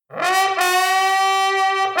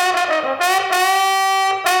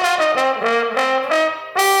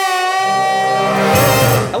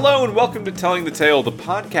and welcome to Telling the Tale, the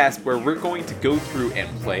podcast where we're going to go through and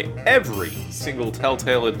play every single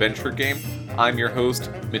Telltale adventure game. I'm your host,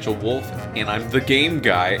 Mitchell Wolf, and I'm the game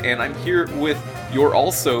guy, and I'm here with your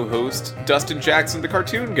also host, Dustin Jackson, the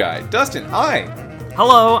cartoon guy. Dustin, hi!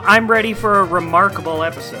 Hello, I'm ready for a remarkable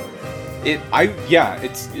episode.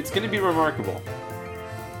 It's going to be remarkable.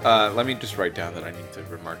 Let me just write down that I need to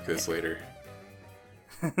remark this later.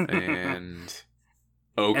 And...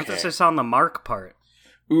 okay. Emphasis on the mark part.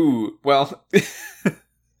 Ooh, well,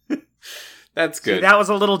 that's good. See, that was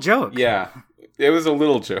a little joke. Yeah, it was a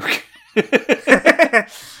little joke.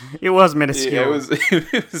 It was minuscule. Yeah,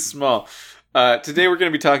 it was small. Today we're going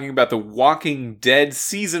to be talking about The Walking Dead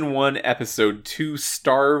Season 1, Episode 2,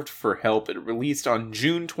 Starved for Help. It released on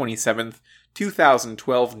June 27th,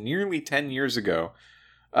 2012, nearly 10 years ago.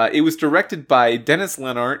 It was directed by Dennis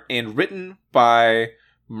Lennart and written by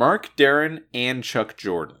Mark Darren and Chuck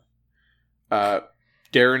Jordan.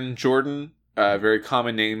 Darren Jordan, very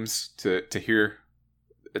common names to hear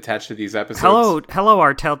attached to these episodes. Hello,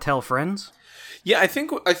 our Telltale friends. Yeah, I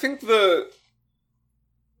think the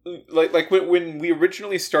like when we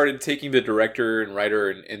originally started taking the director and writer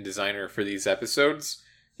and designer for these episodes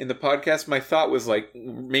in the podcast, my thought was like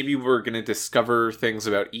maybe we're going to discover things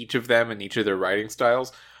about each of them and each of their writing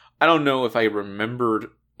styles. I don't know if I remembered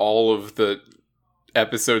all of the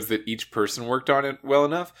episodes that each person worked on it well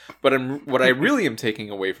enough, but what I really am taking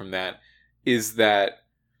away from that is that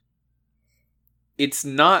it's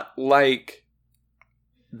not like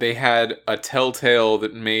they had a Telltale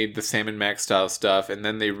that made the Sam and Max style stuff and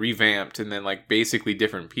then they revamped and then like basically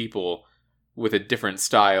different people with a different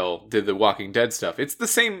style did the Walking Dead stuff. It's the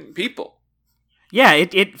same people. Yeah,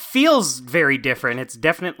 it feels very different. It's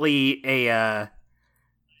definitely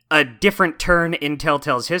a different turn in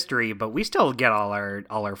Telltale's history, but we still get all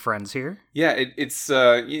our friends here. Yeah, it's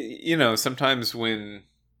sometimes when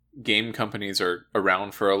game companies are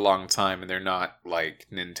around for a long time and they're not like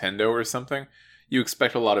Nintendo or something, you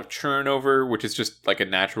expect a lot of churn over, which is just like a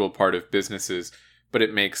natural part of businesses, but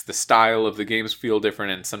it makes the style of the games feel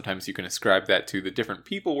different, and sometimes you can ascribe that to the different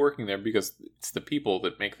people working there because it's the people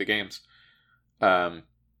that make the games.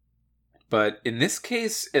 But in this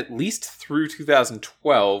case, at least through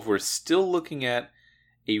 2012, we're still looking at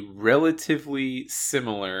a relatively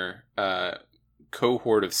similar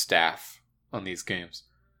cohort of staff on these games.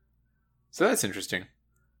 So that's interesting.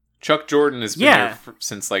 Chuck Jordan has been here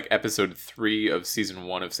since like episode 3 of season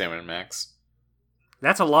 1 of Sam and Max.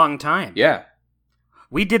 That's a long time. Yeah.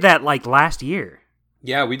 We did that like last year.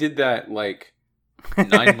 Yeah, we did that like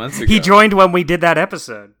 9 months ago. He joined when we did that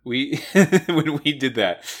episode. When we did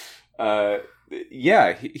that.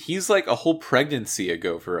 He's like a whole pregnancy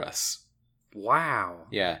ago for us. Wow.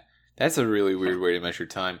 Yeah, that's a really weird way to measure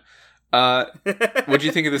time. What'd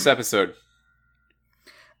you think of this episode?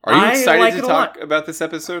 Are you excited to talk about this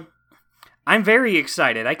episode? I'm very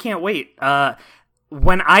excited. I can't wait.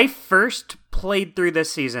 When I first played through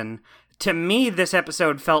this season, to me, this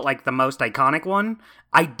episode felt like the most iconic one.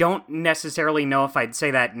 I don't necessarily know if I'd say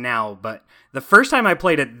that now, but the first time I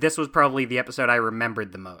played it, this was probably the episode I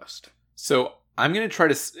remembered the most. So we're going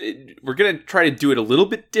to try to do it a little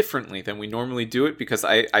bit differently than we normally do it, because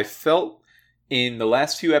I felt in the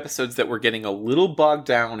last few episodes that we're getting a little bogged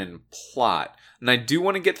down in plot. And I do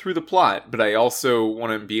want to get through the plot, but I also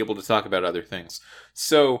want to be able to talk about other things.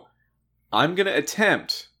 So I'm going to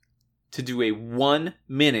attempt to do a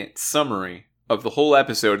 1-minute summary of the whole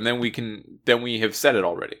episode, and then we have said it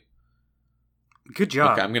already. Good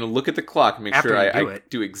job. Okay, I'm going to look at the clock and make sure I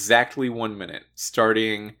do exactly 1 minute,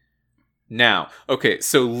 starting now. Okay,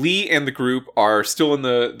 so Lee and the group are still in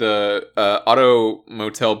the auto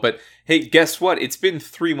motel, but hey, guess what? It's been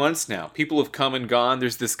 3 months now. People have come and gone.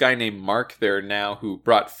 There's this guy named Mark there now who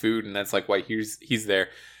brought food, and that's like why he's there.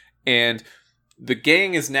 And the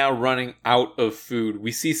gang is now running out of food.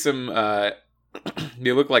 We see some,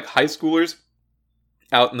 they look like high schoolers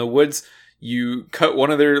out in the woods. You cut one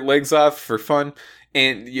of their legs off for fun,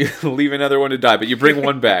 and you leave another one to die, but you bring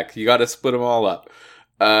one back. You got to split them all up.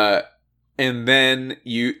 And then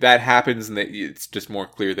that happens, and it's just more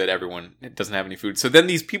clear that everyone doesn't have any food. So then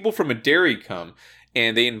these people from a dairy come,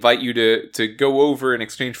 and they invite you to go over in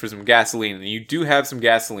exchange for some gasoline. And you do have some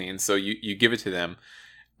gasoline, so you give it to them.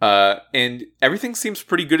 And everything seems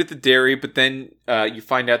pretty good at the dairy, but then you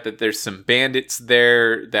find out that there's some bandits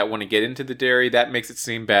there that want to get into the dairy. That makes it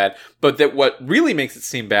seem bad. But that what really makes it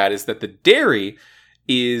seem bad is that the dairy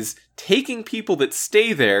is taking people that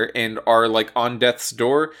stay there and are like on death's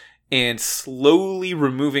door and slowly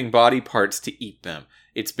removing body parts to eat them.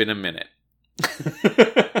 It's been a minute.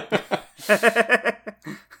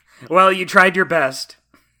 Well, you tried your best.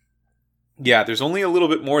 Yeah, there's only a little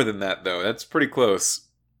bit more than that, though. That's pretty close.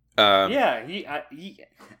 Yeah,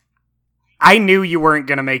 I knew you weren't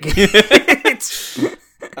going to make it.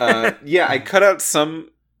 Yeah, I cut out some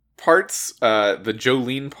parts. The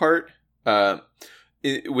Jolene part.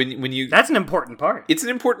 When you That's an important part. It's an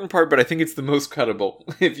important part, but I think it's the most cuttable.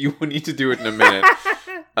 If you need to do it in a minute.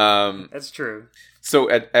 That's true. So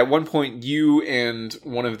at one point, you and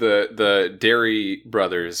one of the Dairy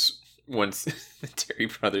brothers. The Dairy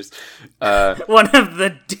brothers. One of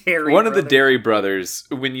the Dairy brothers,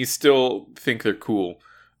 when you still think they're cool,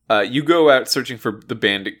 you go out searching for the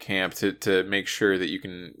bandit camp to make sure that you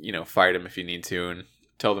can, fight them if you need to and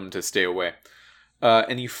tell them to stay away.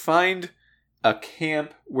 And you find a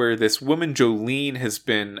camp where this woman, Jolene, has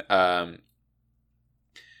been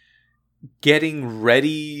getting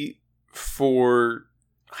ready for,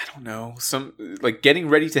 I don't know, getting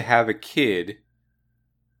ready to have a kid.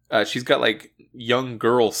 She's got young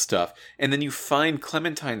girl stuff, and then you find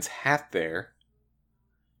Clementine's hat there.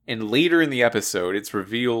 And later in the episode, it's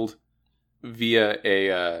revealed via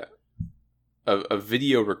a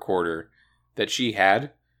video recorder that she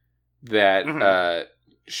had that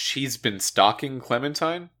she's been stalking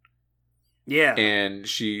Clementine. Yeah, and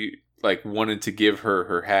she wanted to give her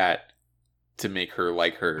her hat to make her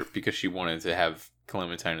like her because she wanted to have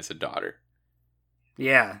Clementine as a daughter.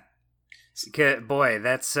 Yeah. Boy,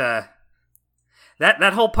 that's that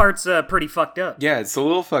whole part's pretty fucked up. Yeah, it's a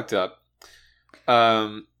little fucked up.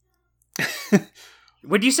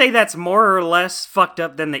 Would you say that's more or less fucked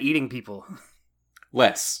up than the eating people?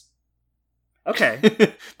 Less.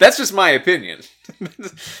 Okay. That's just my opinion.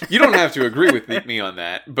 You don't have to agree with me on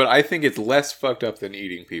that, but I think it's less fucked up than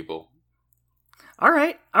eating people. All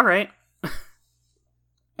right.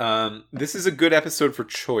 This is a good episode for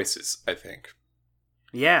choices, I think.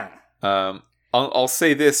 Yeah. I'll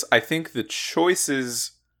say this. I think the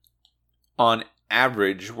choices on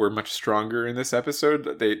average were much stronger in this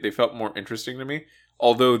episode. They felt more interesting to me.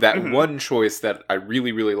 Although that one choice that I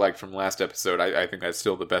really, really liked from last episode, I think that's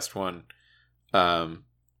still the best one.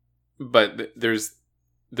 But they're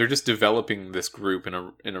just developing this group in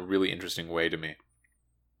a really interesting way to me.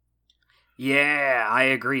 Yeah, I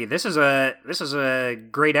agree. This is a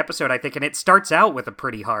great episode, I think, and it starts out with a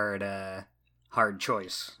pretty hard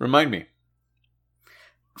choice. Remind me.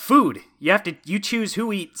 Food. You choose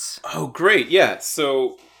who eats. Oh, great. Yeah.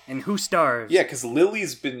 So. And who starves. Yeah, because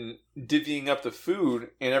Lily's been divvying up the food,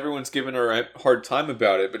 and everyone's giving her a hard time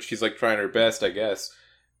about it, but she's trying her best, I guess.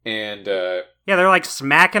 And yeah, they're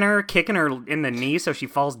smacking her, kicking her in the knee so she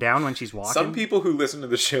falls down when she's walking. Some people who listen to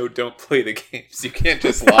the show don't play the games. You can't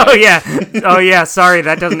just lie. Oh yeah. Sorry,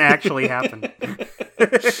 that doesn't actually happen.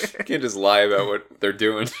 You can't just lie about what they're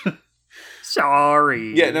doing.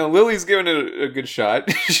 Sorry. Yeah, no, Lily's giving it a good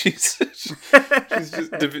shot. she's just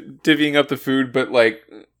divvying up the food, but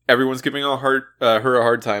everyone's giving her a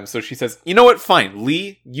hard time. So she says, "You know what? Fine,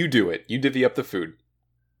 Lee, you do it. You divvy up the food."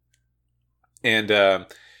 And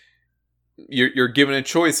you're given a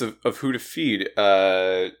choice of who to feed.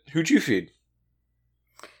 Who'd you feed?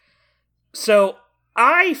 So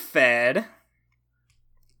I fed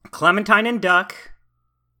Clementine and Duck,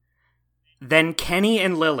 then Kenny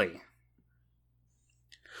and Lily.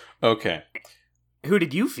 Okay. Who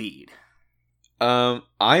did you feed?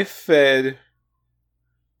 I fed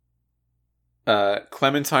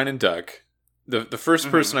Clementine and Duck. The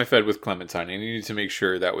first person I fed was Clementine. I needed to make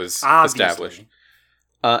sure that was established.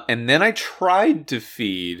 And then I tried to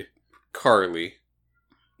feed Carly.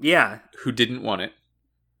 Yeah. Who didn't want it.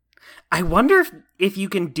 I wonder if you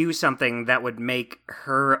can do something that would make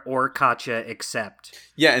her or Katya accept.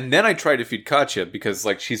 Yeah, and then I tried to feed Katya because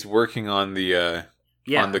she's working on the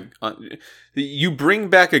you bring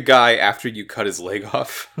back a guy after you cut his leg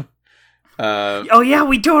off. Oh yeah,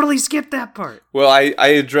 we totally skipped that part. Well, I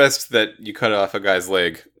addressed that you cut off a guy's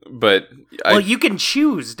leg, but you can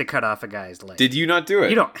choose to cut off a guy's leg. Did you not do it?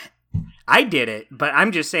 You don't. I did it, but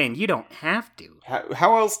I'm just saying you don't have to.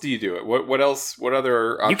 How else do you do it? What else? What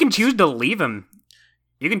other options? You can choose to leave him.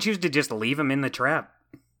 You can choose to just leave him in the trap.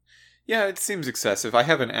 Yeah, it seems excessive. I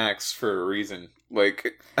have an axe for a reason.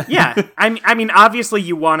 Yeah, I mean, obviously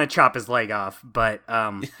you want to chop his leg off, but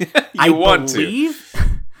I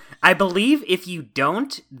believe if you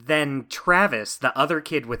don't, then Travis, the other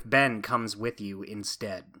kid with Ben, comes with you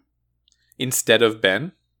instead. Instead of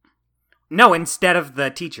Ben? No, instead of the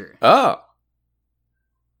teacher. Oh.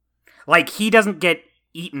 He doesn't get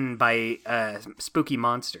eaten by spooky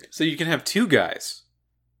monsters. So you can have two guys.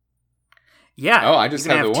 Yeah. Oh, I just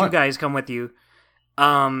have the one. Two guys come with you.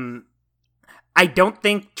 I don't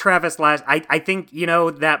think Travis I think,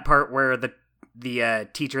 that part where the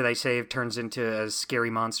teacher they save turns into a scary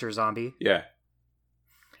monster zombie. Yeah.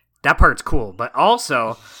 That part's cool, but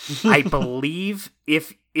also, I believe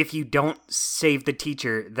if you don't save the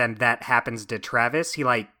teacher, then that happens to Travis. He,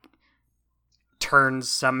 like, turns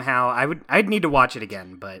somehow. I'd need to watch it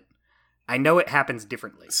again, but I know it happens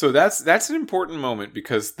differently. So that's an important moment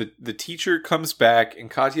because the teacher comes back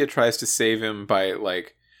and Katya tries to save him by,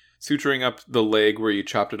 like, suturing up the leg where you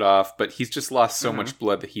chopped it off, but he's just lost so much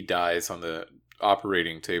blood that he dies on the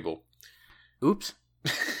operating table. Oops.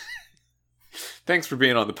 Thanks for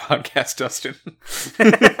being on the podcast, Dustin.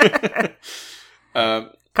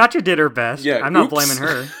 Katya did her best. Yeah, I'm not blaming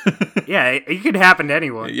her. Yeah, it could happen to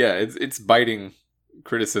anyone. Yeah, it's biting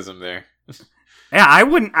criticism there. Yeah, I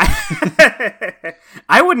wouldn't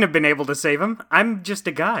have been able to save him. I'm just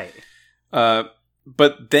a guy.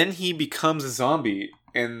 But then he becomes a zombie,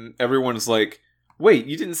 and everyone's like, wait,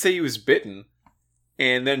 you didn't say he was bitten.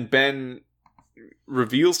 And then Ben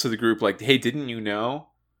reveals to the group, like, hey, didn't you know?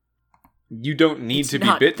 You don't need to be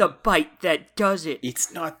bitten. It's not the bite that does it.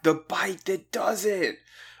 It's not the bite that does it.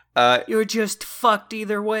 You're just fucked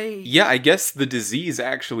either way. Yeah, I guess the disease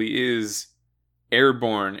actually is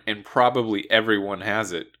airborne, and probably everyone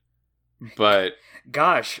has it. But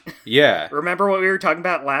gosh. Yeah. Remember what we were talking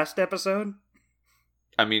about last episode?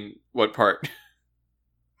 I mean, what part?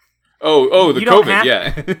 Oh, the COVID,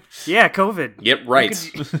 yeah. Yeah, COVID. Yep,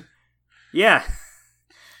 right. Yeah.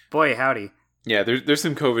 Boy, howdy. Yeah, there's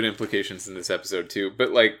some COVID implications in this episode too,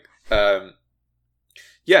 but like,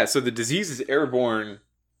 yeah. So the disease is airborne.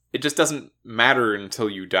 It just doesn't matter until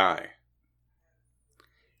you die.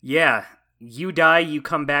 Yeah, you die, you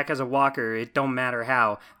come back as a walker. It don't matter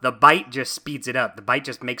how. The bite just speeds it up. The bite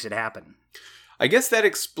just makes it happen. I guess that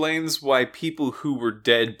explains why people who were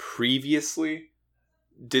dead previously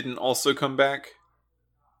didn't also come back.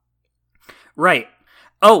 Right.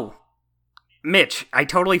 Oh. Mitch, I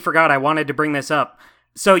totally forgot I wanted to bring this up.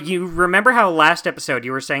 So you remember how last episode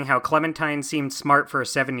you were saying how Clementine seemed smart for a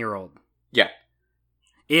 7-year-old? Yeah.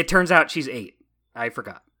 It turns out she's 8. I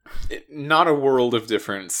forgot. Not a world of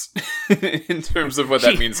difference in terms of what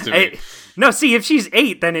that means to me. No, see, if she's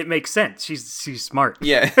 8, then it makes sense. She's smart.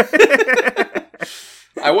 Yeah.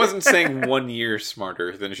 I wasn't saying 1 year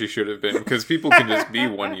smarter than she should have been, because people can just be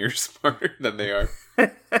 1 year smarter than they are.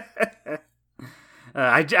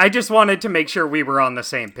 I just wanted to make sure we were on the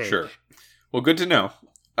same page. Sure. Well, good to know.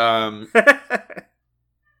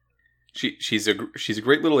 She's a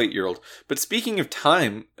great little 8-year-old. But speaking of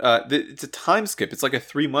time, it's a time skip. It's like a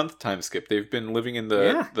 3-month time skip. They've been living in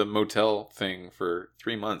the motel thing for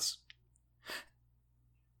 3 months.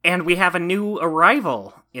 And we have a new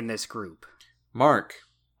arrival in this group. Mark.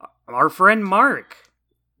 Our friend Mark.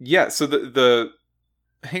 Yeah, so the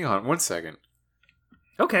hang on 1 second.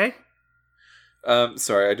 Okay.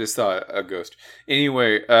 Sorry, I just saw a ghost.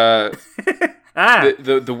 Anyway, the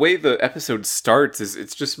way the episode starts is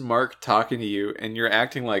it's just Mark talking to you, and you're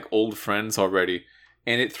acting like old friends already.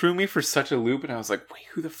 And it threw me for such a loop, and I was like, wait,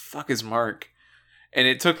 who the fuck is Mark? And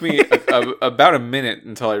it took me about a minute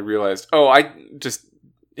until I realized, oh, I just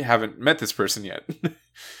haven't met this person yet.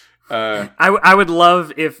 I would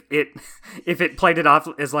love if it played it off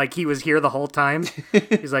as like he was here the whole time.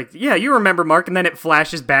 He's like, yeah, you remember Mark, and then it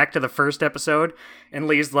flashes back to the first episode, and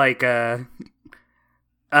Lee's like,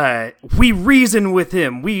 we reason with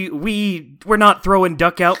him. We're not throwing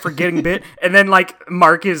Duck out for getting bit. And then like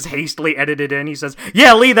Mark is hastily edited in. He says,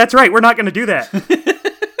 yeah, Lee, that's right. We're not going to do that.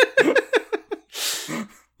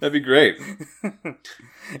 That'd be great.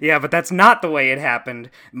 Yeah, but that's not the way it happened.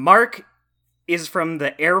 Mark is from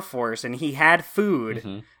the Air Force, and he had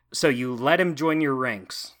food, so you let him join your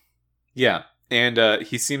ranks. Yeah, and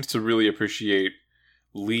he seems to really appreciate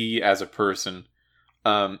Lee as a person.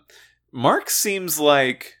 Mark seems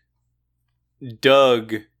like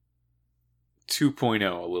Doug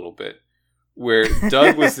 2.0 a little bit, where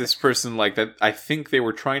Doug was this person like that. I think they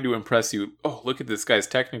were trying to impress you. Oh, look at this guy's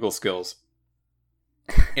technical skills.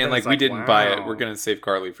 And like we didn't buy it. We're going to save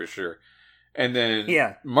Carly for sure. And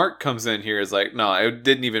then Mark comes in here is like, no, it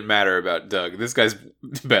didn't even matter about Doug. This guy's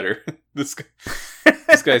better. This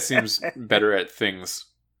guy seems better at things.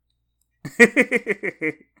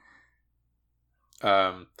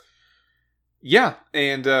 Yeah,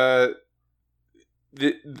 and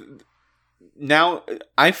now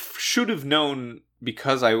I should have known,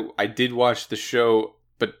 because I did watch the show,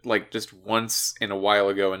 but like just once in a while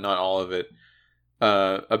ago and not all of it.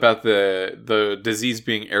 About the disease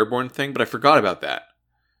being airborne thing, but I forgot about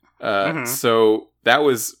that. So that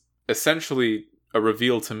was essentially a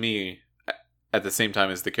reveal to me at the same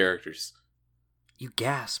time as the characters. You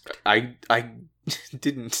gasped. I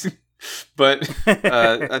didn't. but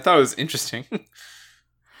I thought it was interesting.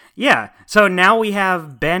 Yeah, so now we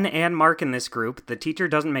have Ben and Mark in this group. The teacher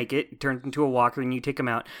doesn't make it, turns into a walker, and you take him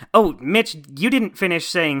out. Oh, Mitch, you didn't finish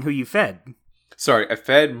saying who you fed. Sorry, I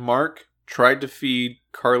fed Mark, tried to feed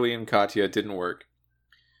Carly and Katya, it didn't work.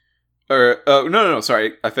 No,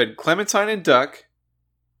 sorry. I fed Clementine and Duck.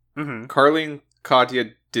 Mm-hmm. Carly and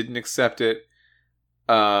Katya didn't accept it.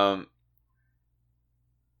 I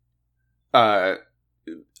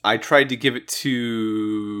tried to give it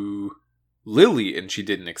to Lily, and she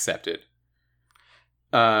didn't accept it.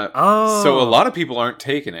 So a lot of people aren't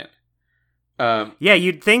taking it. Yeah,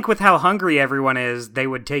 you'd think with how hungry everyone is, they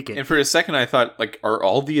would take it. And for a second, I thought, like, are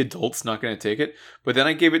all the adults not going to take it? But then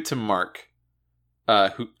I gave it to Mark,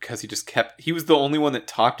 because he was the only one that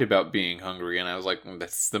talked about being hungry, and I was like,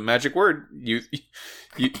 that's the magic word. You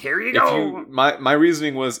Here you go. My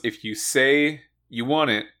reasoning was, if you say you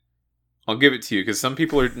want it, I'll give it to you, because some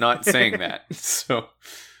people are not saying that. So,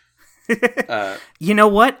 you know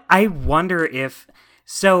what? I wonder if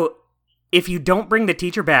you don't bring the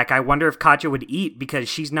teacher back, I wonder if Katya would eat because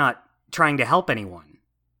she's not trying to help anyone.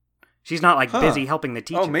 She's not busy helping the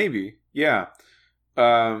teacher. Oh, maybe. Yeah.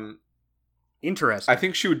 Interesting. I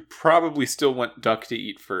think she would probably still want Duck to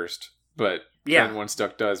eat first, but then once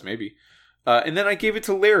Duck does, maybe. And then I gave it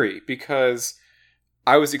to Larry because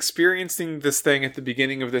I was experiencing this thing at the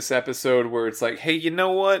beginning of this episode where it's like, hey, you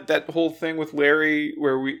know what? That whole thing with Larry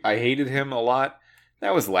where I hated him a lot,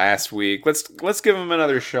 that was last week. Let's give him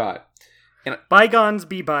another shot. And bygones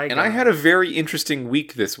be bygones. And I had a very interesting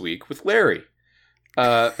week this week with Larry.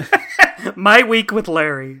 My week with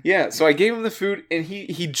Larry. Yeah, so I gave him the food, and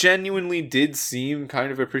he genuinely did seem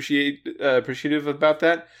kind of appreciative about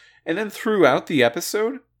that. And then throughout the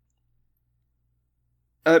episode,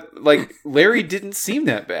 Larry didn't seem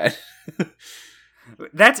that bad.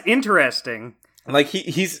 That's interesting. Like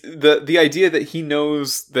he's the idea that he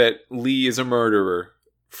knows that Lee is a murderer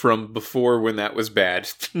from before when that was bad,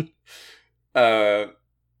 or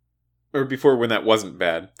before when that wasn't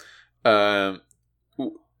bad.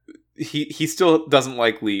 He still doesn't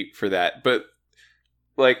like Lee for that, but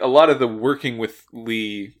like a lot of the working with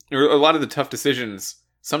Lee, or a lot of the tough decisions,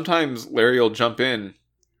 sometimes Larry will jump in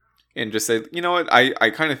and just say, you know what, I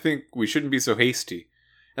kind of think we shouldn't be so hasty.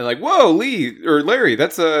 And like, whoa, Lee or Larry,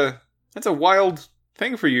 that's a wild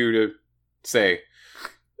thing for you to say,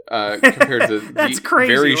 compared to the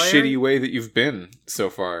crazy, very Larry. shitty way that you've been so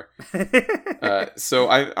far. So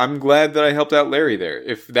I'm glad that I helped out Larry there,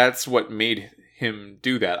 if that's what made him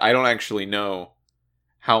do that. I don't actually know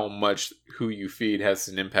how much who you feed has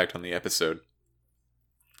an impact on the episode.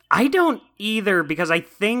 I don't either, because I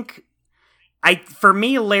think for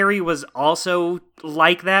me, Larry was also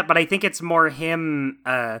like that, but I think it's more him.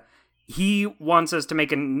 He wants us to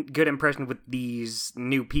make a good impression with these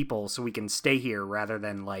new people so we can stay here rather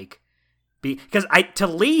than because to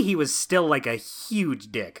Lee, he was still like a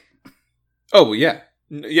huge dick. Oh, yeah.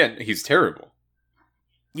 Yeah, he's terrible.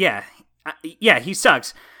 Yeah, he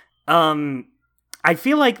sucks. I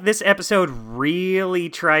feel like this episode really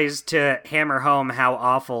tries to hammer home how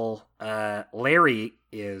awful Larry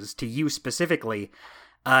is to you specifically,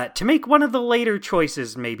 to make one of the later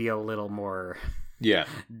choices maybe a little more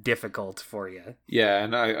difficult for you. Yeah,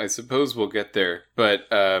 and I suppose we'll get there, but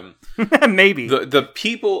maybe the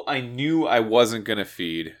people I knew I wasn't gonna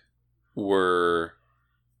feed were,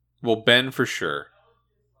 well, Ben for sure.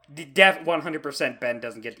 100% Ben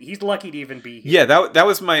doesn't get. He's lucky to even be here. Yeah, that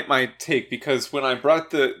was my take, because when I brought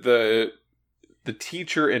the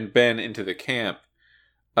teacher and Ben into the camp,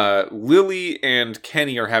 Lily and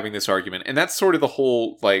Kenny are having this argument, and that's sort of the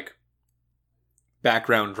whole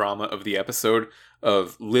background drama of the episode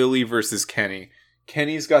of Lily versus Kenny.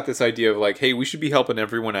 Kenny's got this idea of hey, we should be helping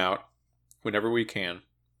everyone out whenever we can,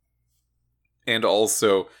 and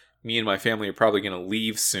also me and my family are probably going to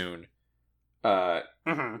leave soon. So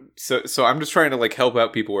I'm just trying to help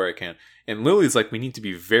out people where I can. And Lily's we need to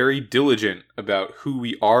be very diligent about who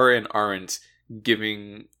we are and aren't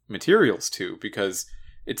giving materials to, because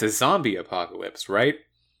it's a zombie apocalypse, right?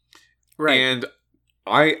 Right. And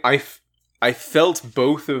I felt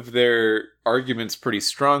both of their arguments pretty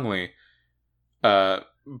strongly. But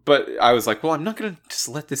I was like, well, I'm not going to just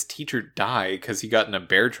let this teacher die because he got in a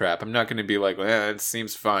bear trap. I'm not going to be like, well, it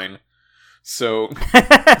seems fine. So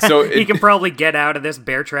he can probably get out of this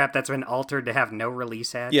bear trap that's been altered to have no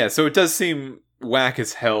release hatch. Yeah, so it does seem whack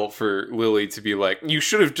as hell for Lily to be like, you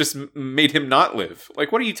should have just made him not live.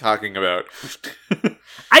 What are you talking about?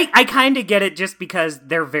 I kind of get it, just because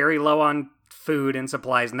they're very low on food and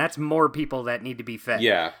supplies, and that's more people that need to be fed.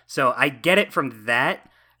 Yeah. So I get it from that,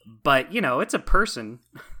 but, it's a person.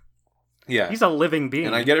 Yeah. He's a living being.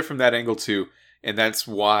 And I get it from that angle too. And that's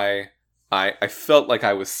why I felt like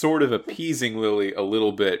I was sort of appeasing Lily a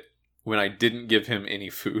little bit when I didn't give him any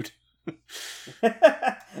food.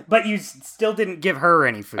 But you still didn't give her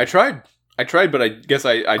any food. I tried, but I guess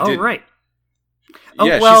I did. Oh, right.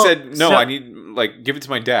 Yeah, well, she said, no, I need, like, give it to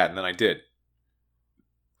my dad, and then I did.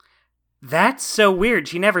 That's so weird.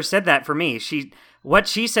 She never said that for me. What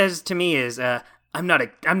she says to me is, I'm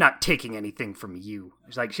not taking anything from you.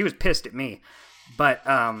 It's like, she was pissed at me. But,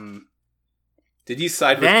 did you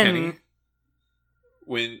side with Kenny?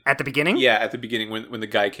 At the beginning? Yeah, at the beginning, when the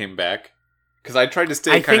guy came back. Because I tried to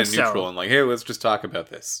stay kind of neutral and like, hey, let's just talk about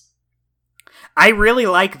this. I really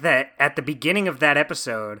like that at the beginning of that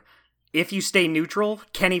episode, if you stay neutral,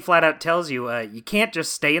 Kenny flat out tells you, you can't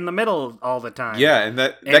just stay in the middle all the time. Yeah, and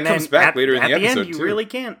that comes back later in the episode, At the end, you really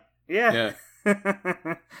can't. Yeah.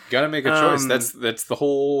 Gotta make a choice. That's the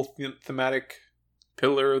whole thematic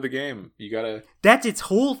pillar of the game. You gotta... That's its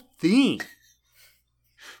whole thing.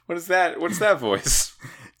 What is that? What's that voice?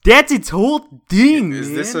 That's its whole thing,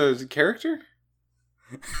 Is this a character?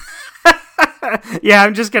 Yeah,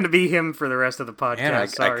 I'm just gonna be him for the rest of the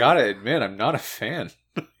podcast. Man, I gotta admit, I'm not a fan.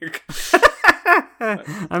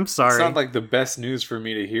 I'm sorry. It's not like the best news for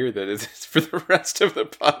me to hear that it's for the rest of the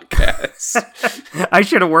podcast. I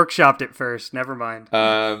should have workshopped it first. Never mind.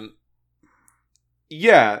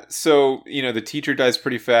 Yeah, so, the teacher dies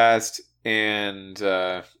pretty fast, and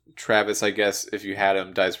Travis, I guess, if you had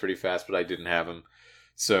him, dies pretty fast, but I didn't have him.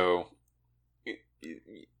 So,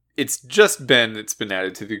 it's just Ben that's been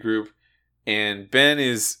added to the group, and Ben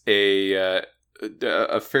is a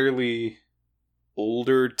fairly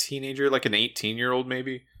older teenager, like an 18-year-old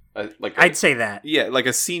maybe. I'd say that. Yeah, like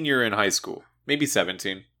a senior in high school, maybe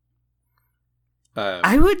 17.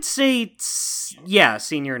 I would say,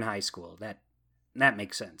 senior in high school. That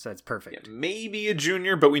makes sense. That's perfect. Yeah, maybe a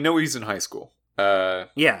junior, but we know he's in high school.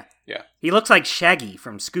 Yeah. Yeah. He looks like Shaggy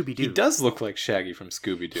from Scooby-Doo. He does look like Shaggy from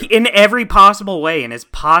Scooby-Doo. In every possible way. In his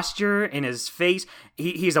posture, in his face.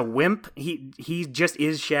 He's a wimp. He just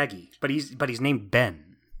is Shaggy. But he's named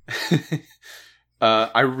Ben.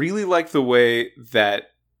 I really like the way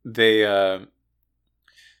that they...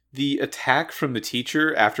 the attack from the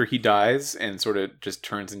teacher after he dies and sort of just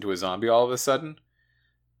turns into a zombie all of a sudden.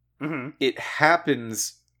 Mm-hmm. It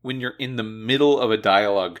happens when you're in the middle of a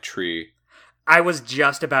dialogue tree. I was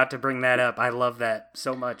just about to bring that up. I love that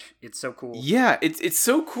so much. It's so cool. Yeah, it's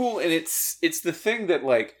so cool, and it's the thing that,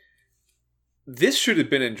 like, this should have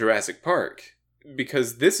been in Jurassic Park,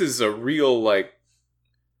 because this is a real, like,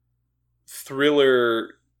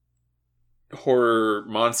 thriller, horror,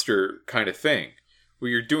 monster kind of thing,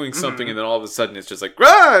 where you're doing something and then all of a sudden it's just like,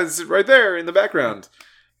 it's right there in the background.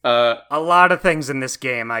 A lot of things in this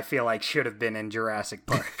game I feel like should have been in Jurassic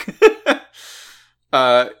Park.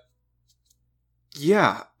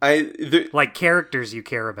 Yeah, like characters you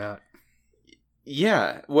care about.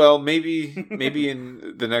 Yeah, well, maybe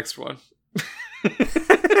in the next one.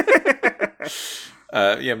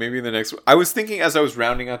 Yeah, maybe in the next one. I was thinking as I was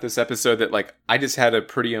rounding out this episode that, like, I just had a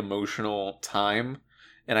pretty emotional time,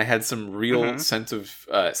 and I had some real sense of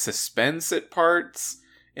suspense at parts,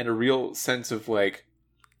 and a real sense of, like,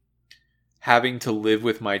 having to live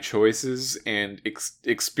with my choices and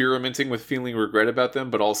experimenting with feeling regret about them,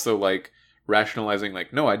 but also, like, rationalizing,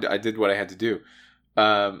 like, no, I did what I had to do.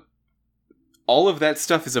 All of that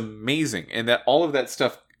stuff is amazing, and that all of that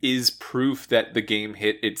stuff is proof that the game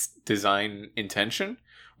hit its design intention.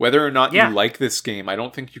 Whether or not you like this game, I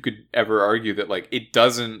don't think you could ever argue that, like, it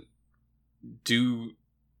doesn't do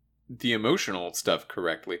the emotional stuff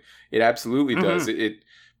correctly. It absolutely does. It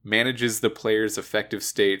manages the player's affective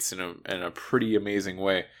states in a pretty amazing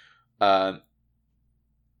way. And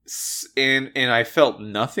I felt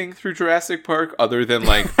nothing through Jurassic Park other than,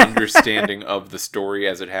 like, understanding of the story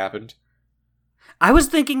as it happened. I was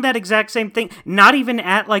thinking that exact same thing. Not even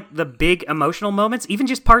at, like, the big emotional moments. Even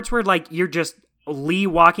just parts where, like, you're just Lee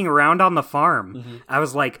walking around on the farm. I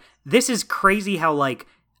was like, this is crazy how, like,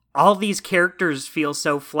 all these characters feel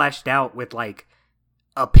so fleshed out with, like,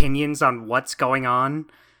 opinions on what's going on.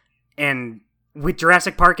 And with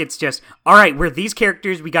Jurassic Park, it's just, all right, we're these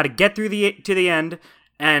characters. We got to get through to the end.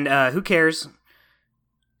 And who cares?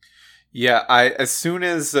 Yeah, as soon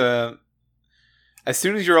as you're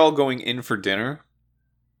all going in for dinner,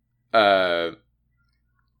 so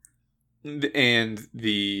when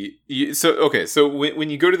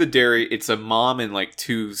you go to the dairy, it's a mom and, like,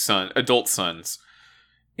 two adult sons,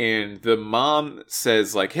 and the mom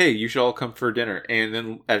says, like, hey, you should all come for dinner. And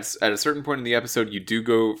then at a certain point in the episode, you do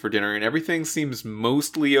go for dinner, and everything seems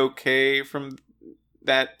mostly okay from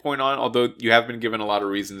that point on, although you have been given a lot of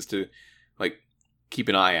reasons to, like, keep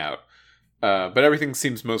an eye out. But everything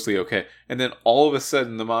seems mostly okay. And then all of a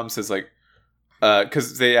sudden, the mom says, like,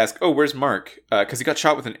 because they ask, "Oh, where's Mark?" Because he got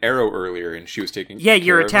shot with an arrow earlier, and she was taking. Yeah,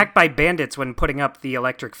 you're attacked by bandits when putting up the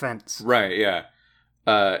electric fence. Right. Yeah.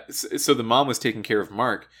 So the mom was taking care of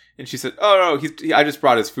Mark, and she said, "Oh no, I just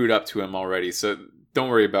brought his food up to him already, so don't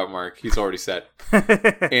worry about Mark. He's already set."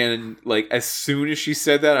 And like as soon as she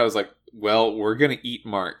said that, I was like, "Well, we're gonna eat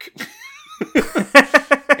Mark,"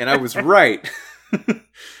 and I was right.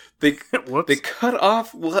 They cut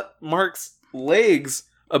off Mark's legs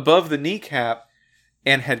above the kneecap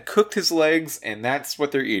and had cooked his legs, and that's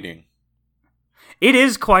what they're eating. It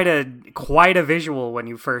is quite a visual when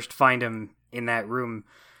you first find him in that room,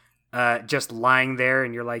 just lying there,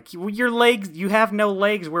 and you're like, your legs, you have no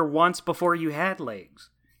legs where once before you had legs.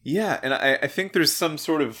 Yeah, and I think there's some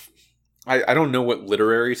sort of, I don't know what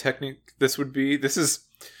literary technique this would be. This is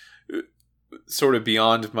sort of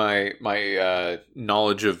beyond my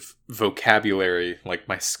knowledge of vocabulary, like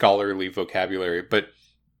my scholarly vocabulary, but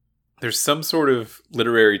there's some sort of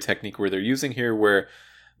literary technique where they're using here where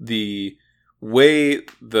the way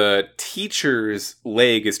the teacher's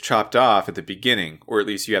leg is chopped off at the beginning, or at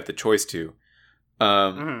least you have the choice to,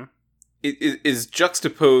 it is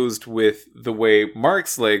juxtaposed with the way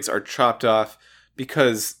Mark's legs are chopped off,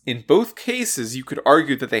 because in both cases you could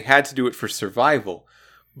argue that they had to do it for survival,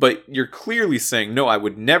 but you're clearly saying, no, I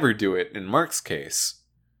would never do it in Mark's case.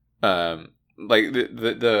 Like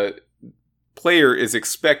the player is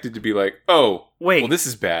expected to be like, oh, wait, well, this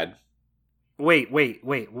is bad. Wait.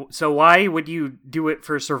 So why would you do it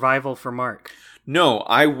for survival for Mark? No,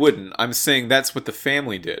 I wouldn't. I'm saying that's what the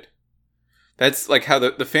family did. That's like how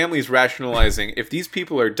the family's rationalizing, if these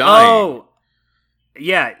people are dying... Oh,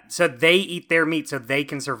 yeah, so they eat their meat so they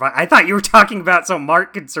can survive. I thought you were talking about so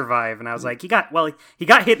Mark could survive, and I was like, he got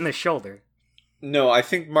hit in the shoulder. No, I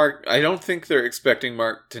don't think they're expecting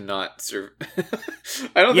Mark to not survive.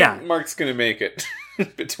 I don't think Mark's going to make it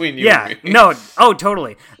between you and me. No,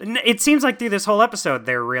 totally. It seems like through this whole episode,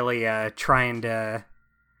 they're really trying to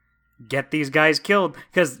get these guys killed,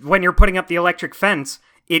 because when you're putting up the electric fence,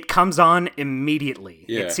 it comes on immediately.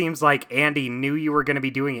 Yeah. It seems like Andy knew you were going to be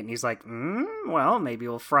doing it, and he's like, well, maybe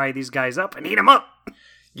we'll fry these guys up and eat them up.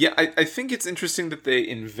 Yeah, I think it's interesting that they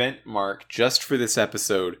invent Mark just for this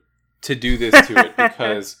episode to do this to it,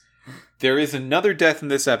 because there is another death in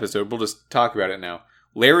this episode. We'll just talk about it now.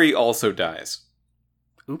 Larry also dies.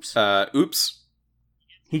 Oops.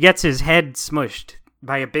 He gets his head smushed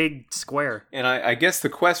by a big square. And I guess the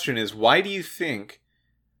question is, why do you think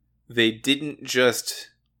they didn't just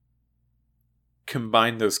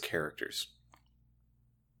combine those characters?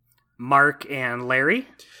 Mark and Larry?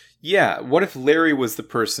 Yeah, what if Larry was the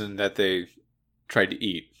person that they tried to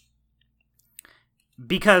eat?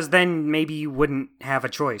 Because then maybe you wouldn't have a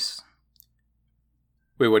choice.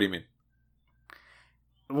 Wait, what do you mean?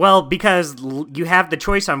 Well, because you have the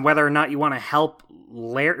choice on whether or not you want to help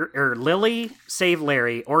Lily save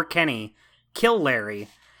Larry, or Kenny kill Larry.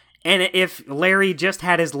 And if Larry just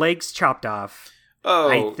had his legs chopped off,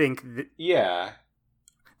 I think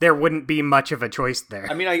there wouldn't be much of a choice there.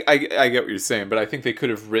 I mean, I get what you're saying, but I think they could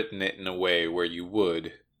have written it in a way where you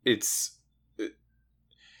would.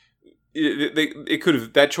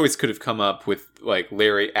 That choice could have come up with like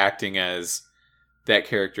Larry acting as that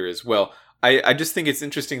character as well. I just think it's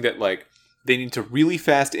interesting that like they need to really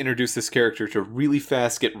fast introduce this character to really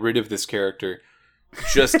fast get rid of this character,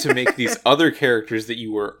 just to make these other characters that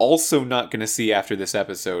you were also not going to see after this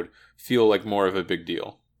episode feel like more of a big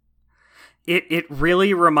deal. It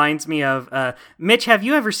really reminds me of Mitch. Have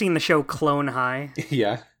you ever seen the show Clone High?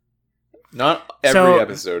 Yeah, not every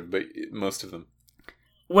episode, but most of them.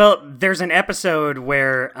 Well, there's an episode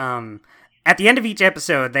where at the end of each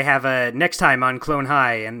episode, they have a next time on Clone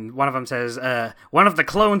High, and one of them says, one of the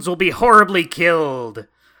clones will be horribly killed.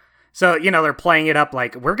 So, they're playing it up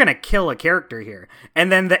like, we're going to kill a character here.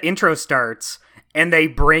 And then the intro starts, and they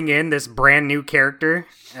bring in this brand new character,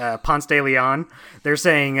 Ponce de Leon. They're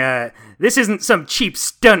saying, this isn't some cheap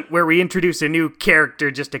stunt where we introduce a new character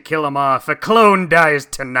just to kill him off. A clone dies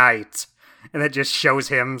tonight. And that just shows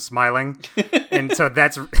him smiling. And so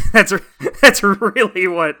that's really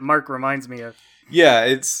what Mark reminds me of.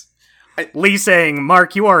 Yeah, Lee saying,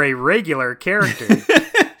 Mark, you are a regular character.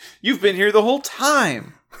 You've been here the whole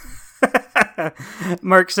time.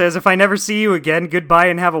 Mark says, if I never see you again, goodbye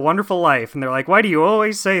and have a wonderful life. And they're like, why do you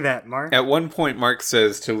always say that, Mark? At one point, Mark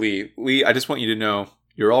says to Lee, I just want you to know,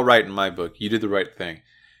 you're all right in my book. You did the right thing.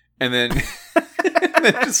 And then,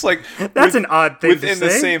 just like... That's an odd thing to say. Within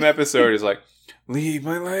the same episode, he's like, leave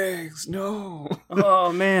my legs, no.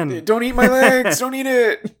 Oh, man. Don't eat my legs, don't eat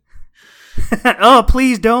it. Oh,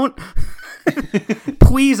 please don't.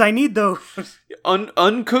 Please, I need those.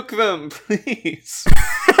 Uncook them, please.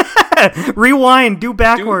 Rewind, do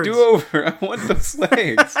backwards. Do over. I want those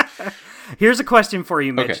legs. Here's a question for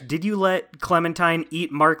you, Mitch. Okay. Did you let Clementine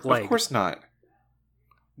eat Mark leg? Of course not.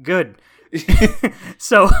 Good.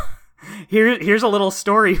 So, here's a little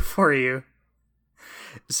story for you.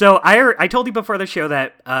 So, I told you before the show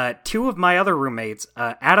that two of my other roommates,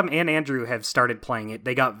 Adam and Andrew, have started playing it.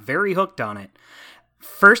 They got very hooked on it.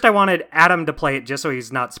 First, I wanted Adam to play it just so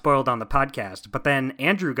he's not spoiled on the podcast, but then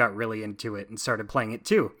Andrew got really into it and started playing it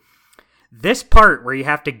too. This part where you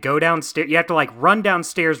have to go downstairs, you have to like run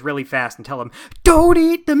downstairs really fast and tell him, "Don't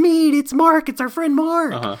eat the meat, it's Mark, it's our friend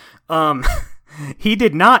Mark." He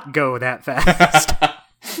did not go that fast.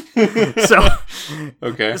 So,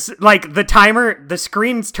 okay. Like the timer, the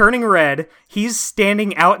screen's turning red, he's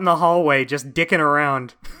standing out in the hallway just dicking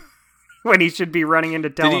around when he should be running in to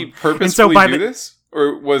tell him. Did he purposefully do this?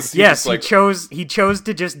 Or was he yes, just like... he chose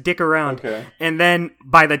to just dick around. Okay. And then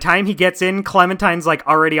by the time he gets in, Clementine's like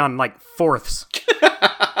already on like fourths.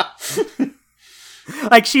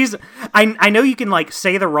 Like I know you can like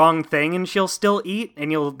say the wrong thing and she'll still eat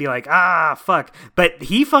and you'll be like, ah, fuck. But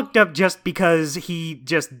he fucked up just because he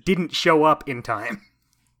just didn't show up in time.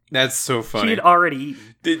 That's so funny. She had already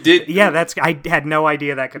eaten. I had no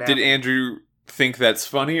idea that could happen. Did Andrew think that's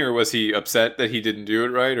funny, or was he upset that he didn't do it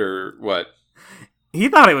right, or what? He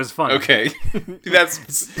thought it was funny. Okay.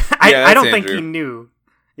 I don't think he knew.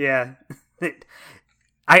 Yeah.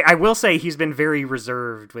 I will say he's been very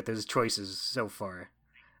reserved with his choices so far.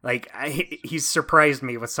 Like, he's surprised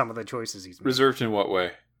me with some of the choices he's made. Reserved in what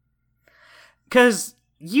way? Because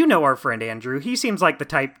you know our friend Andrew. He seems like the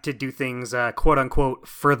type to do things, quote-unquote,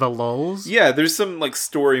 for the lulz. Yeah, there's some, like,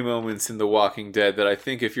 story moments in The Walking Dead that I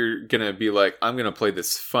think if you're gonna be like, I'm gonna play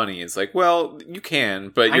this funny, it's like, well, you can,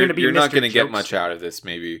 but you're not gonna get much out of this,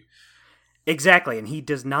 maybe. Exactly, and he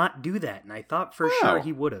does not do that, and I thought for sure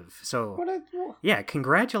he would have. So, yeah,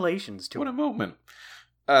 congratulations to him. What a moment.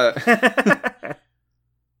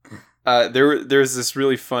 There's this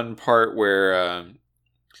really fun part where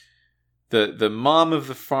the mom of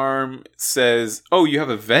the farm says, "Oh, you have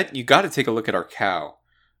a vet? You got to take a look at our cow."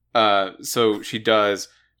 So she does,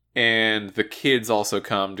 and the kids also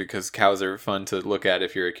come because cows are fun to look at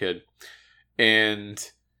if you're a kid. And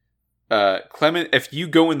if you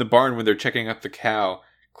go in the barn when they're checking up the cow,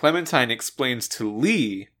 Clementine explains to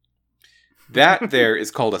Lee that there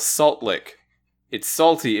is called a salt lick. It's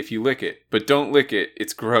salty if you lick it, but don't lick it.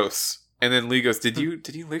 It's gross. And then Lee goes, "Did you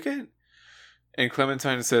lick it?" And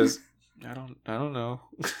Clementine says, I don't know.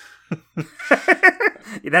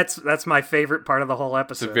 That's my favorite part of the whole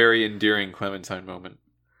episode. It's a very endearing Clementine moment.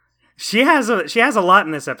 She has a lot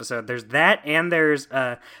in this episode. There's that, and there's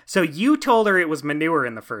so you told her it was manure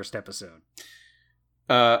in the first episode.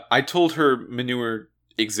 I told her manure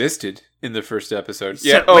existed in the first episode. So,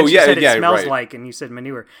 yeah. When she said it smells right. like, and you said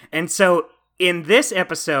manure. And so in this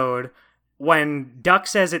episode, when Duck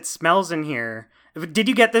says it smells in here, did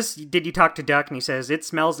you get this? Did you talk to Duck and he says it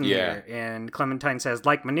smells in here? And Clementine says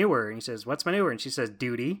like manure, and he says what's manure? And she says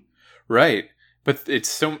duty. Right. But it's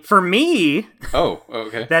so... For me... Oh,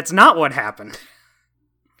 okay. That's not what happened.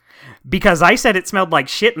 Because I said it smelled like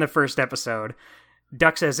shit in the first episode.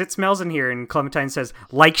 Duck says, it smells in here, and Clementine says,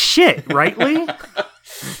 like shit, right, Lee?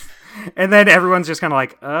 And then everyone's just kind of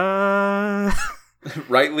like,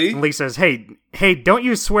 Right, Lee? And Lee says, hey, don't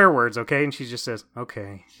use swear words, okay? And she just says,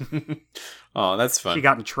 okay. Oh, that's fun. She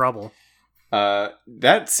got in trouble.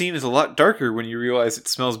 That scene is a lot darker when you realize it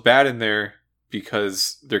smells bad in there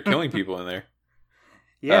because they're killing people in there.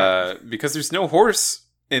 Yeah. Because there's no horse,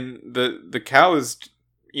 and the cow is,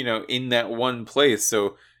 in that one place.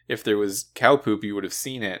 So if there was cow poop, you would have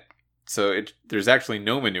seen it. So there's actually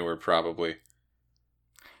no manure, probably.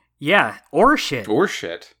 Yeah, or shit. Or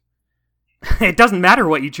shit. It doesn't matter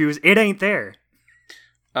what you choose; it ain't there.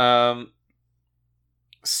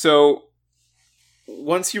 So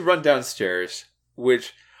once you run downstairs,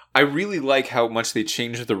 which I really like how much they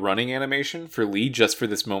changed the running animation for Lee just for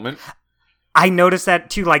this moment. I noticed that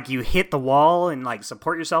too. Like you hit the wall and like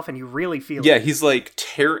support yourself, and you really feel. Yeah, he's like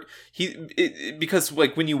because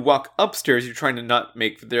like when you walk upstairs, you're trying to not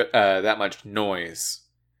make that much noise.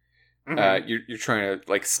 Mm-hmm. You're trying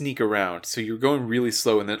to like sneak around, so you're going really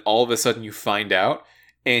slow, and then all of a sudden you find out,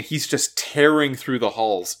 and he's just tearing through the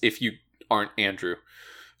halls. If you aren't Andrew,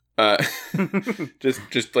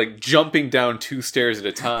 just like jumping down 2 stairs at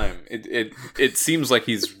a time. It seems like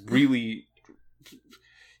he's really.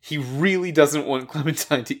 He really doesn't want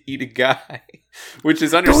Clementine to eat a guy, which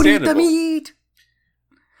is understandable. Don't eat the meat!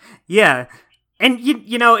 Yeah, And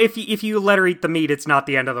you know, if you let her eat the meat, it's not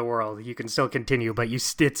the end of the world. You can still continue, but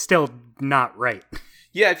it's still not right.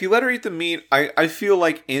 Yeah, if you let her eat the meat, I feel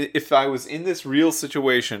like if I was in this real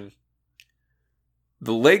situation,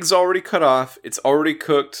 the leg's already cut off, it's already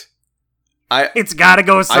cooked. It's gotta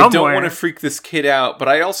go somewhere. I don't want to freak this kid out, but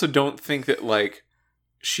I also don't think that, like,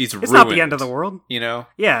 she's ruined. It's not the end of the world. You know?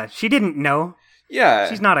 Yeah, she didn't know. Yeah.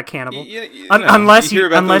 She's not a cannibal. Unless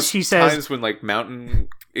she says... times when, like, mountain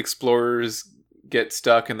explorers get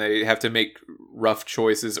stuck and they have to make rough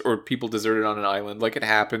choices, or people deserted on an island. Like, it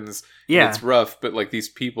happens. Yeah. It's rough, but, like, these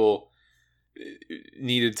people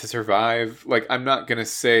needed to survive. Like, I'm not going to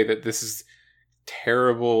say that this is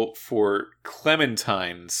terrible for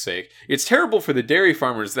Clementine's sake. It's terrible for the dairy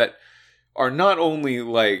farmers that are not only,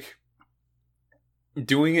 like,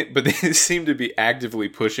 doing it, but they seem to be actively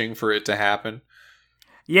pushing for it to happen.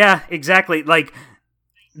 Yeah, exactly. Like,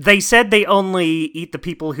 they said they only eat the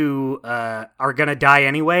people who are gonna die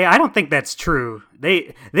anyway. I don't think that's true.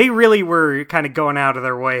 They really were kind of going out of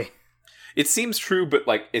their way. It seems true, but,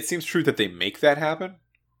 like, it seems true that they make that happen.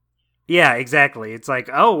 Yeah, exactly. It's like,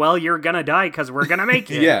 oh, well, you're gonna die because we're gonna make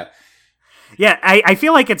you. Yeah. Yeah, I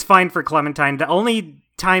feel like it's fine for Clementine. The only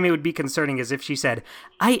time it would be concerning is if she said,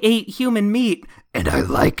 I ate human meat, and I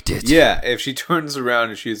liked it. Yeah, if she turns around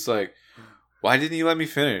and she's like, why didn't you let me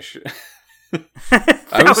finish?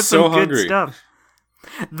 I was so hungry. Good stuff.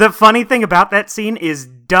 The funny thing about that scene is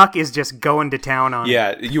Duck is just going to town on it.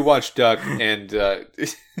 Yeah, you watch Duck, and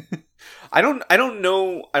I don't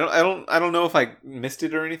know if I missed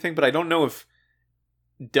it or anything, but I don't know if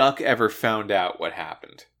Duck ever found out what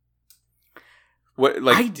happened. What,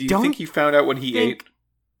 like, do you think he found out when he ate?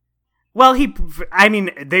 Well,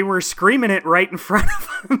 they were screaming it right in front of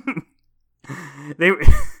him.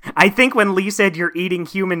 I think when Lee said you're eating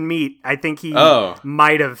human meat, I think he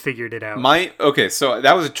might have figured it out. Okay, so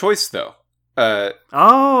that was a choice though.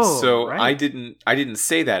 So right. I didn't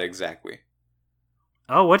say that exactly.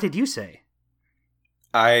 Oh, what did you say?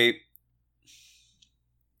 There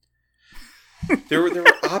were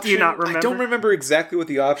options. Do you not remember? I don't remember exactly what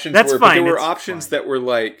the options were, fine. But there were options that were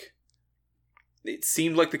like, it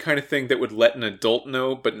seemed like the kind of thing that would let an adult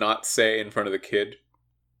know, but not say in front of the kid.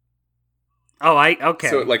 Oh, okay.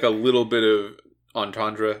 So like a little bit of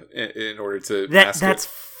entendre in order to that's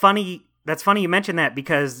funny. That's funny you mentioned that,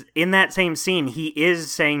 because in that same scene, he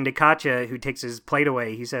is saying to Katya, who takes his plate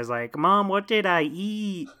away, he says, like, Mom, what did I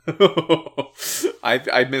eat?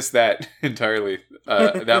 I missed that entirely.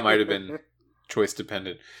 That might have been choice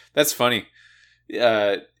dependent. That's funny.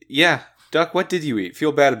 Yeah, Duck, what did you eat?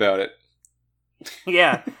 Feel bad about it.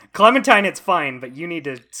 Yeah, Clementine, it's fine, but you need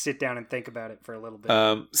to sit down and think about it for a little bit.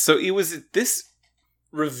 So it was this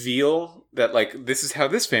reveal that, like, this is how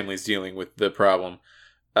this family's dealing with the problem.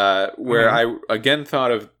 Where I again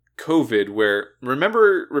thought of COVID, where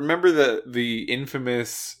remember the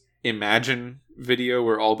infamous Imagine video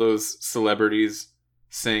where all those celebrities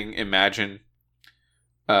sing Imagine?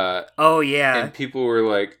 Oh yeah, and people were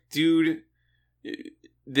like, dude,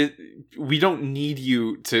 we don't need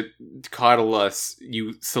you to coddle us,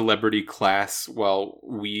 you celebrity class, while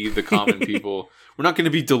we, the common people, we're not going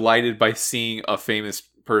to be delighted by seeing a famous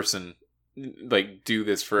person like do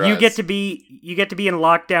this for us. You get to be in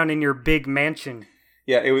lockdown in your big mansion.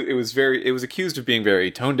 Yeah, it was accused of being very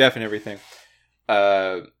tone deaf and everything.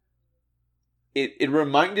 It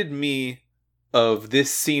reminded me of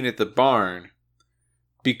this scene at the barn,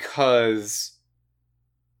 because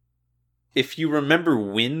if you remember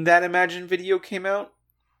when that Imagine video came out,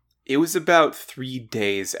 it was about 3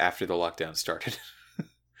 days after the lockdown started.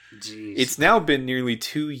 Jeez. It's now been nearly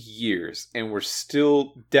 2 years, and we're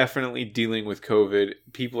still definitely dealing with COVID.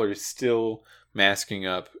 People are still masking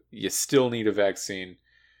up. You still need a vaccine.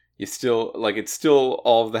 You still, like, it's still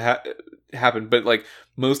all of the happened, but, like,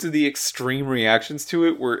 most of the extreme reactions to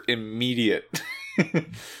it were immediate.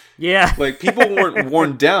 Yeah. Like, people weren't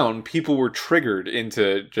worn down. People were triggered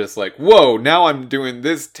into just like, whoa, now I'm doing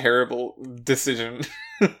this terrible decision.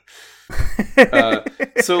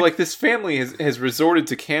 So, like, this family has resorted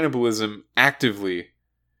to cannibalism actively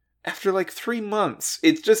after, like, 3 months.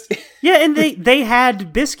 It's just... Yeah, and they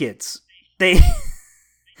had biscuits. They had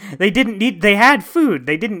food.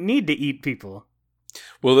 They didn't need to eat people.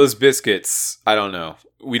 Well, those biscuits, I don't know.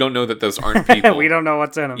 We don't know that those aren't people. We don't know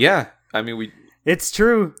what's in them. Yeah, I mean, It's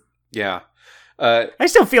true. Yeah. I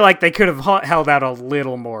still feel like they could have held out a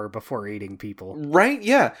little more before eating people. Right?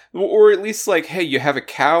 Yeah. Or at least, like, hey, you have a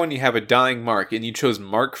cow and you have a dying Mark, and you chose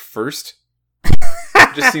Mark first?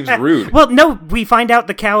 It just seems rude. Well, no, we find out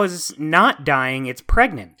the cow is not dying, it's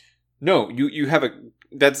pregnant. No, you have a...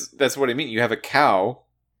 That's what I mean. You have a cow,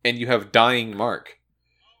 and you have dying Mark.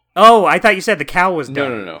 Oh, I thought you said the cow was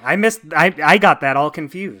done. No. I got that all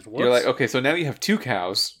confused. Whoops. You're like, okay, so now you have 2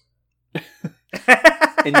 cows.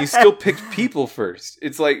 And you still picked people first.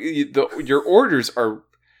 It's like your orders are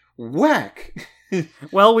whack.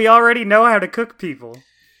 Well, we already know how to cook people.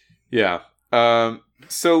 Yeah.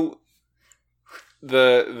 So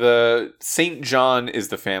the St. John is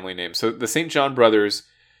the family name. So the St. John brothers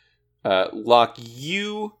lock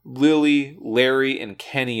you, Lily, Larry, and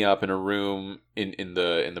Kenny up in a room in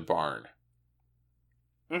the barn.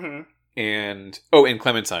 Mm-hmm. And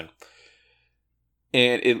Clementine.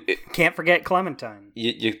 And it can't forget Clementine.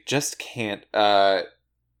 You just can't.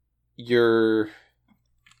 You're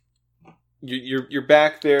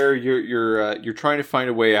back there. You're trying to find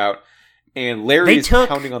a way out, and Larry is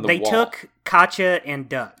pounding on the wall. They took Katya and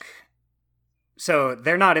Duck, so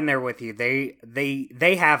they're not in there with you.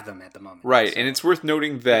 They have them at the moment, right? So. And it's worth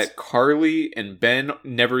noting that Carly and Ben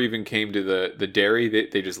never even came to the dairy.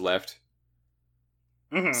 They just left.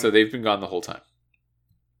 Mm-hmm. So they've been gone the whole time.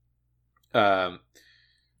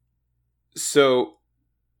 So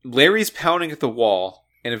Larry's pounding at the wall,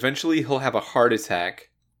 and eventually he'll have a heart attack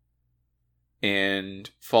and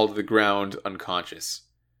fall to the ground unconscious.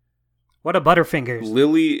 What a Butterfingers.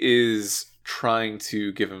 Lily is trying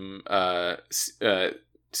to give him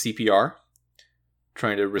CPR,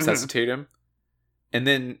 trying to resuscitate him. And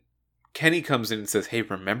then Kenny comes in and says, hey,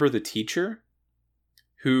 remember the teacher?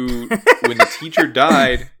 Who, when the teacher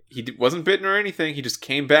died, he wasn't bitten or anything. He just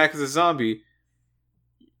came back as a zombie.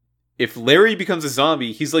 If Larry becomes a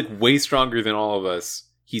zombie, he's like way stronger than all of us.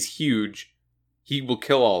 He's huge. He will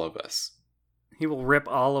kill all of us. He will rip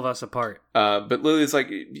all of us apart. But Lily's like,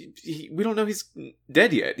 we don't know he's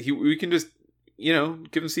dead yet. We can just, give him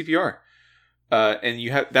CPR.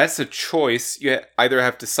 And that's a choice. You either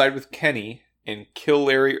have to side with Kenny and kill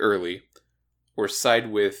Larry early, or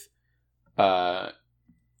side with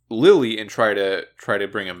Lily and try to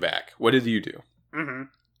bring him back. What did you do? Mm-hmm.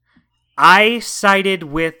 I sided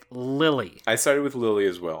with Lily. I sided with Lily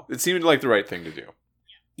as well. It seemed like the right thing to do.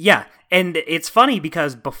 Yeah, and it's funny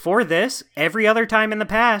because before this, every other time in the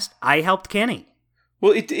past, I helped Kenny.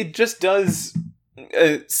 Well, it just does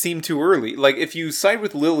seem too early. Like, if you side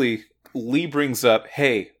with Lily, Lee brings up,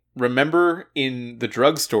 hey, remember in the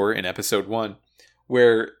drugstore in episode 1,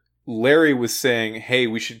 where Larry was saying, hey,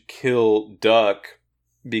 we should kill Duck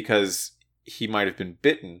because he might have been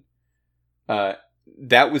bitten.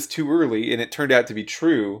 That was too early, and it turned out to be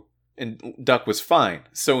true, and Duck was fine.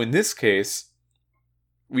 So in this case,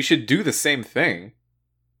 we should do the same thing.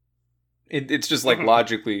 It's just like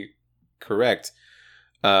logically correct.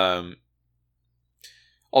 Although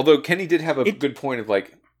Kenny did have a good point of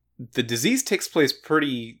like, the disease takes place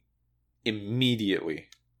pretty immediately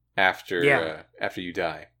after you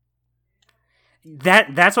die.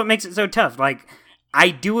 That's what makes it so tough. Like,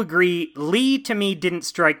 I do agree. Lee, to me, didn't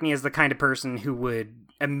strike me as the kind of person who would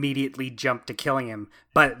immediately jump to killing him.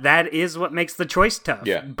 But that is what makes the choice tough.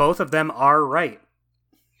 Yeah. Both of them are right.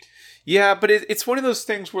 Yeah, but it's one of those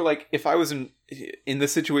things where, like, if I was in the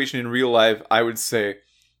situation in real life, I would say,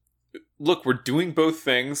 look, we're doing both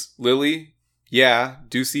things. Lily,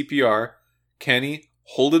 do CPR. Kenny,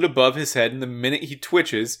 hold it above his head, and the minute he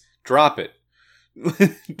twitches, drop it.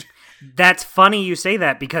 That's funny you say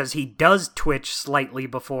that, because he does twitch slightly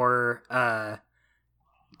before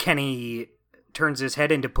Kenny turns his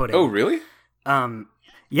head into pudding. Oh, really?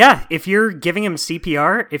 Yeah, if you're giving him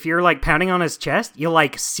CPR, if you're like pounding on his chest, you'll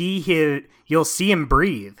see him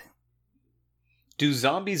breathe. Do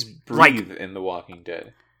zombies breathe in The Walking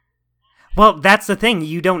Dead? Well, that's the thing.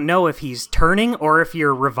 You don't know if he's turning or if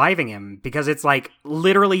you're reviving him, because it's like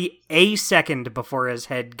literally a second before his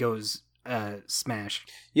head goes smash.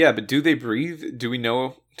 Yeah, but do they breathe? Do we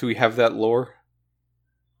know? Do we have that lore?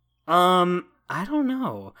 I don't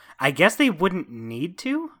know. I guess they wouldn't need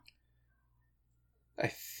to. I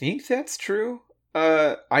think that's true.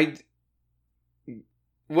 It's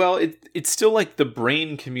still like the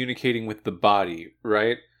brain communicating with the body,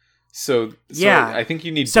 right? So yeah, I think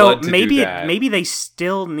you need blood to do that. Maybe they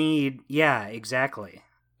still need. Yeah, exactly.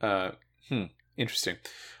 Interesting.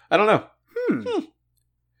 I don't know.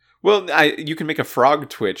 Well, you can make a frog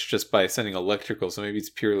twitch just by sending electrical, so maybe it's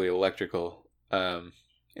purely electrical. In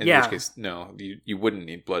which case, no, you wouldn't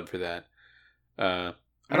need blood for that. I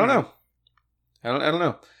don't know. I don't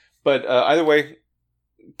know. But either way,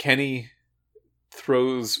 Kenny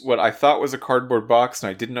throws what I thought was a cardboard box, and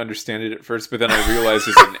I didn't understand it at first, but then I realized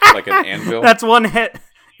it's like an anvil. That's one hit.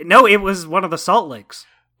 No, it was one of the salt licks.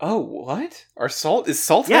 Oh, what? Is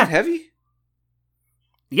salt that heavy?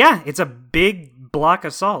 Yeah, it's a big block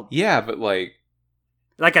of salt. Yeah, but like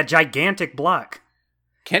a gigantic block.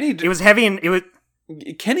 Kenny it was heavy, and it was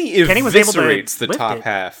Kenny eviscerates the top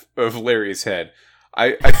half of Larry's head.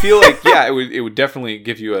 I feel like, yeah, it would definitely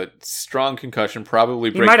give you a strong concussion, probably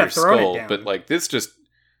break your skull, but like this just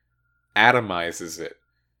atomizes it.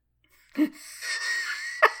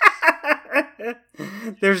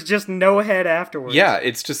 There's just no head afterwards. Yeah,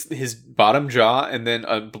 it's just his bottom jaw and then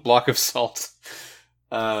a block of salt.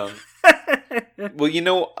 Well,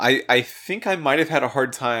 I think I might have had a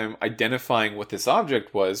hard time identifying what this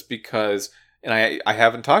object was because, and I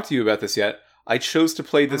haven't talked to you about this yet, I chose to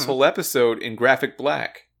play this whole episode in graphic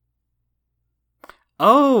black.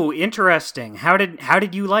 Oh, interesting. How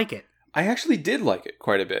did you like it? I actually did like it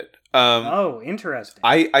quite a bit. Interesting.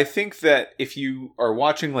 I think that if you are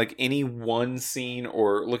watching like any one scene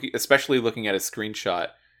or especially looking at a screenshot,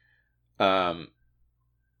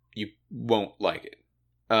 you won't like it.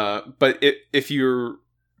 But if you're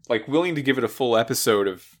like willing to give it a full episode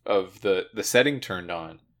of the setting turned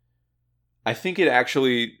on, I think it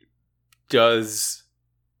actually does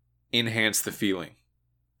enhance the feeling.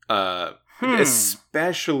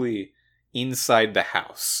 Especially inside the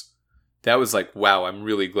house. That was like, wow, I'm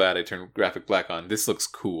really glad I turned graphic black on. This looks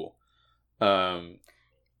cool.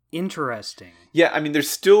 Interesting. Yeah, I mean, there's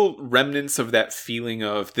still remnants of that feeling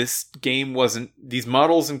of this game wasn't... These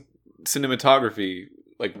models and cinematography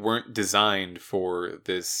like weren't designed for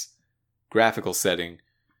this graphical setting.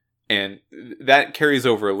 And that carries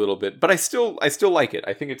over a little bit. But I still like it.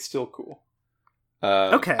 I think it's still cool.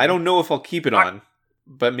 Okay. I don't know if I'll keep it on,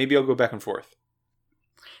 but maybe I'll go back and forth.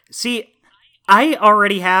 See... I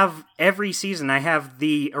already have every season. I have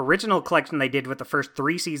the original collection they did with the first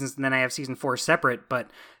 3 seasons, and then I have season 4 separate,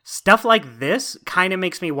 but stuff like this kind of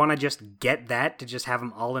makes me want to just get that, to just have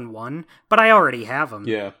them all in one, but I already have them.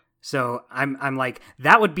 Yeah. So I'm like,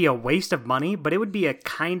 that would be a waste of money, but it would be a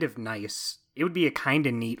kind of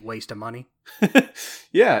neat waste of money.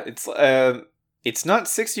 Yeah, it's not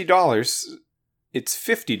 $60. It's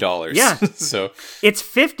 $50. Yeah. So it's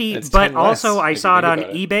 $50, but also I saw it on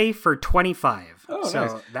eBay for $25. Oh, so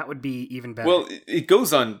nice. That would be even better. Well, it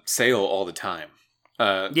goes on sale all the time.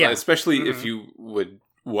 Yeah. Especially if you would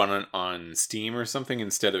want it on Steam or something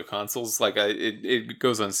instead of consoles. Like it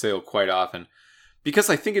goes on sale quite often. Because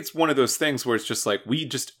I think it's one of those things where it's just like, we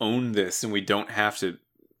just own this and we don't have to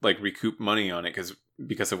like recoup money on it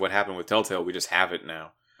because of what happened with Telltale. We just have it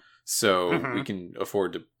now. So we can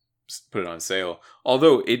afford to put it on sale.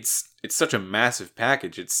 Although it's such a massive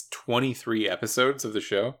package. It's 23 episodes of the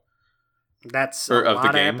show. That's a lot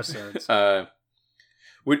of episodes.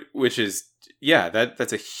 Which is, yeah,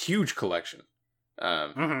 that's a huge collection.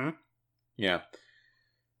 Yeah.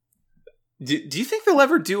 Do you think they'll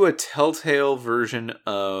ever do a Telltale version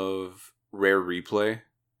of Rare Replay?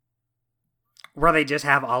 Where they just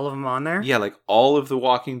have all of them on there? Yeah, like all of The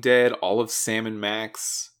Walking Dead, all of Sam &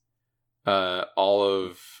 Max, all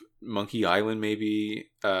of Monkey Island, maybe.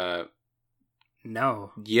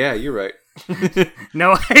 No. Yeah, you're right.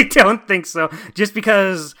 No, I don't think so. Just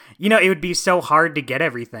because, it would be so hard to get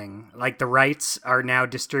everything. Like, the rights are now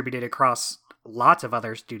distributed across lots of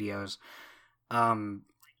other studios.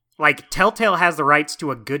 Like, Telltale has the rights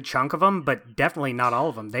to a good chunk of them, but definitely not all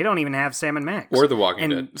of them. They don't even have Sam & Max. Or The Walking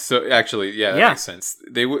Dead. So, actually, yeah, that makes sense.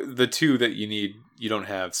 The two that you need, you don't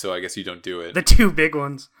have, so I guess you don't do it. The two big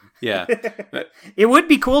ones. Yeah. It would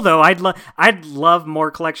be cool, though. I'd love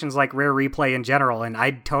more collections like Rare Replay in general, and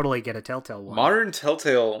I'd totally get a Telltale one. Modern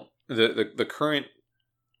Telltale, the current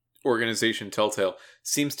organization Telltale,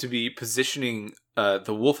 seems to be positioning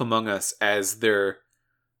The Wolf Among Us as their...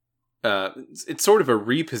 it's sort of a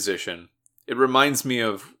reposition. It reminds me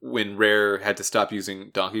of when Rare had to stop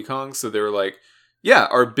using Donkey Kong, so they were like, yeah,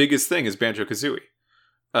 our biggest thing is Banjo-Kazooie.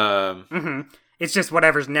 It's just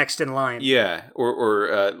whatever's next in line. Yeah,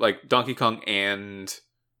 or like Donkey Kong and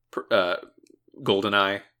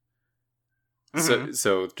GoldenEye.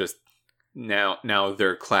 So just now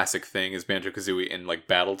their classic thing is Banjo-Kazooie and like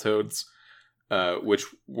Battletoads, which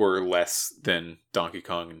were less than Donkey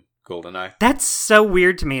Kong and GoldenEye. That's so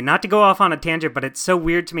weird to me. Not to go off on a tangent, but it's so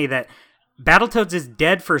weird to me that Battletoads is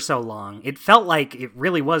dead for so long. It felt like it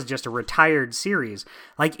really was just a retired series.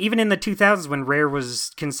 Like, even in the 2000s when Rare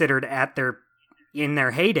was considered in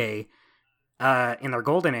their heyday, in their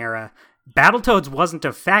golden era, Battletoads wasn't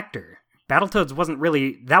a factor. Battletoads wasn't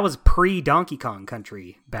really... That was pre-Donkey Kong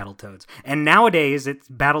Country Battletoads. And nowadays,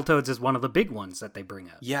 Battletoads is one of the big ones that they bring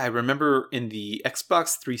up. Yeah, I remember in the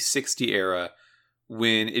Xbox 360 era,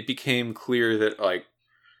 when it became clear that, like,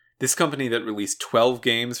 this company that released 12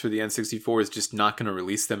 games for the N64 is just not going to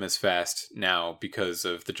release them as fast now because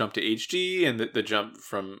of the jump to HD and the jump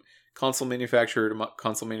from console manufacturer to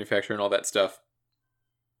console manufacturer and all that stuff.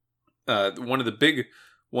 One of the big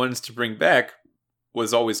ones to bring back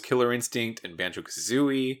was always Killer Instinct and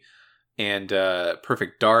Banjo-Kazooie and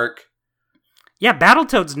Perfect Dark. Yeah,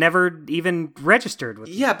 Battletoads never even registered with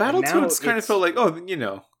Yeah, Battletoads kind of felt like, oh,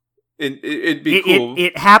 it'd be cool.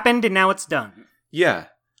 It happened and now it's done. Yeah.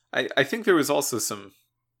 I think there was also some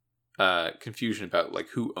confusion about like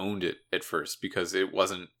who owned it at first because it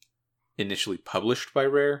wasn't initially published by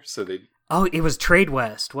Rare, so they... Oh, it was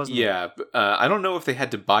Tradewest, wasn't it? Yeah, I don't know if they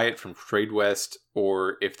had to buy it from Tradewest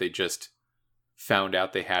or if they just found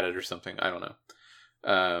out they had it or something. I don't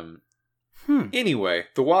know. Anyway,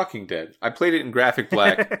 The Walking Dead. I played it in graphic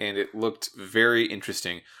black and it looked very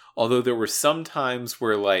interesting. Although there were some times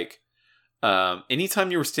where like,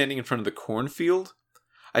 anytime you were standing in front of the cornfield,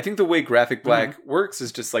 I think the way graphic black works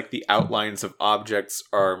is just like the outlines of objects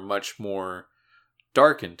are much more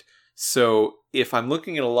darkened. So if I'm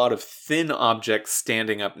looking at a lot of thin objects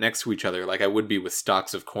standing up next to each other, like I would be with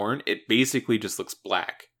stalks of corn, it basically just looks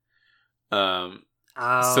black.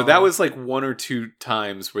 So that was like one or two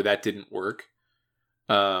times where that didn't work.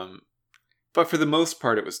 But for the most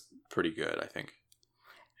part, it was pretty good, I think.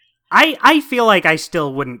 I feel like I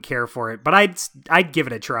still wouldn't care for it, but I'd give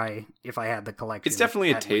it a try if I had the collection. It's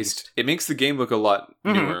definitely a taste. Least. It makes the game look a lot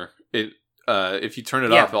newer. If you turn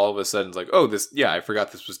it off, all of a sudden it's like, oh, I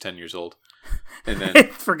forgot this was 10 years old. And then I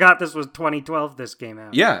forgot this was 2012 this came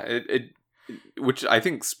out. Yeah, it which I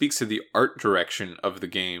think speaks to the art direction of the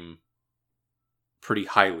game pretty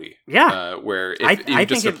highly. Yeah. Where if you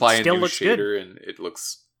just apply a new shader good. And it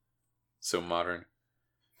looks so modern.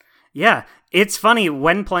 Yeah, it's funny,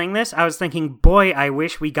 when playing this, I was thinking, boy, I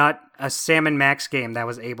wish we got a Sam & Max game that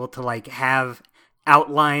was able to like have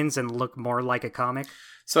outlines and look more like a comic.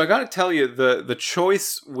 So I gotta tell you, the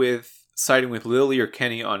choice with siding with Lily or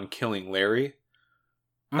Kenny on killing Larry,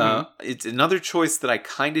 it's another choice that I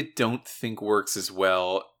kind of don't think works as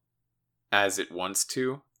well as it wants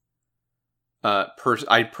to.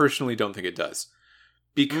 I personally don't think it does.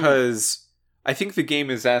 Because I think the game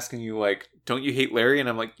is asking you, like, don't you hate Larry? And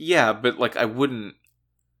I'm like, yeah, but like I wouldn't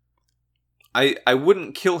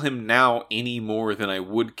kill him now any more than I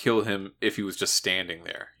would kill him if he was just standing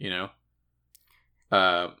there, you know?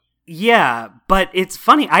 Yeah, but it's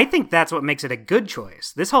funny. I think that's what makes it a good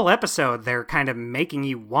choice. This whole episode, they're kind of making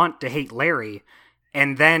you want to hate Larry,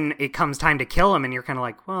 and then it comes time to kill him, and you're kind of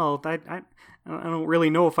like, well, I don't really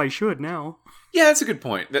know if I should now. Yeah, that's a good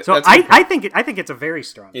point. I think it's a very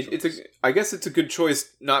strong choice. I guess it's a good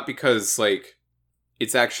choice, not because like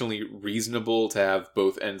it's actually reasonable to have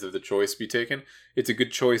both ends of the choice be taken. It's a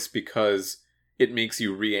good choice because it makes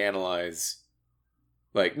you reanalyze.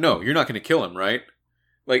 Like, no, you're not going to kill him, right?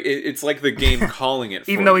 Like it's like the game calling it,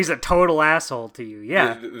 even though he's a total asshole to you.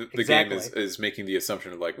 Yeah, the exactly. game is making the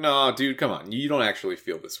assumption of like, no, dude, come on, you don't actually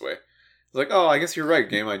feel this way. It's like, oh, I guess you're right,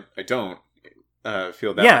 game. I don't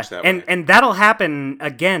feel that much that way. And that'll happen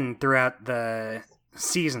again throughout the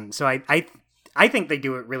season. So I think they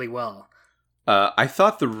do it really well. I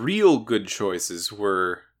thought the real good choices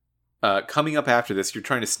were coming up after this. You're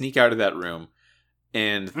trying to sneak out of that room,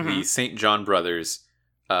 and the St. John brothers.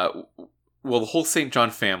 Well, the whole St. John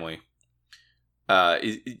family,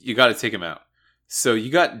 you got to take him out. So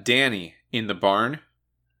you got Danny in the barn,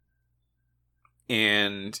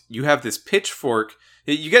 and you have this pitchfork.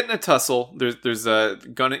 You get in a tussle. There's a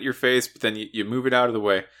gun at your face, but then you move it out of the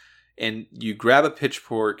way, and you grab a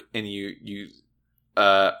pitchfork, and you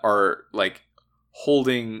are like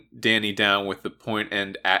holding Danny down with the point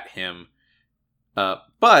end at him.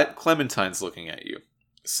 But Clementine's looking at you.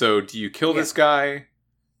 So do you kill this guy?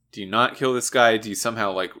 Do you not kill this guy? Do you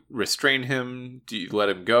somehow, like, restrain him? Do you let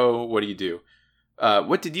him go? What do you do?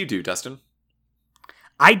 What did you do, Dustin?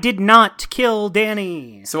 I did not kill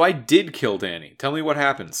Danny. So I did kill Danny. Tell me what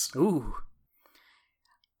happens. Ooh.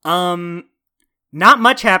 Not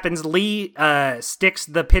much happens. Lee sticks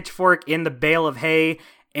the pitchfork in the bale of hay,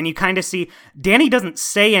 and you kind of see... Danny doesn't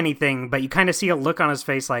say anything, but you kind of see a look on his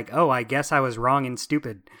face like, oh, I guess I was wrong and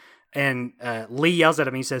stupid. And Lee yells at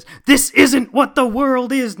him. He says, "This isn't what the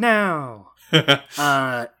world is now."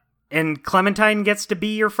 And Clementine gets to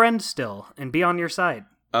be your friend still and be on your side.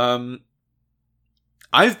 I've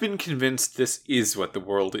been convinced this is what the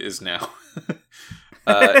world is now.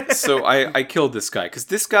 So I killed this guy because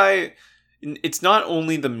this guy. It's not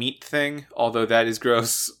only the meat thing, although that is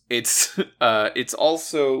gross. It's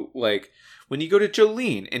also like when you go to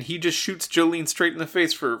Jolene and he just shoots Jolene straight in the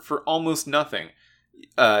face for almost nothing.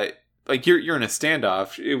 Like you're in a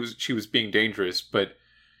standoff. She was being dangerous, but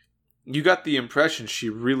you got the impression she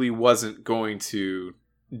really wasn't going to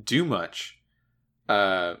do much.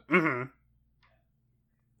 So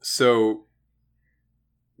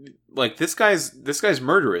like this guy's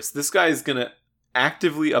murderous. This guy is gonna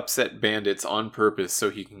actively upset bandits on purpose so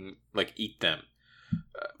he can like eat them.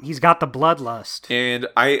 He's got the bloodlust. And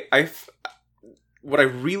what I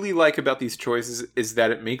really like about these choices is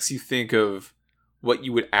that it makes you think of what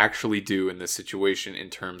you would actually do in this situation in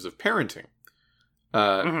terms of parenting.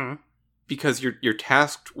 Because you're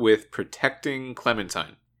tasked with protecting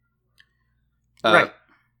Clementine. Right.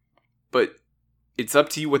 But it's up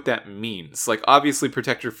to you what that means. Like, obviously,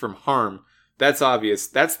 protect her from harm. That's obvious.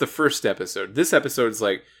 That's the first episode. This episode is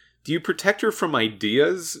like, do you protect her from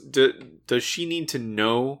ideas? Does she need to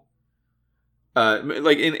know?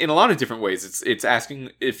 Like, in a lot of different ways, it's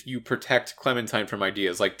asking if you protect Clementine from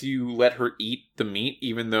ideas. Like, do you let her eat the meat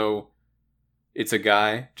even though it's a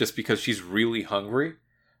guy just because she's really hungry?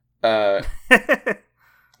 Like,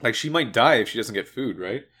 she might die if she doesn't get food,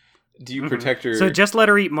 right? Do you protect her? So just let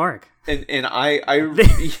her eat Mark. And I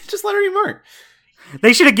just let her eat Mark.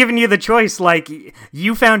 They should have given you the choice. Like,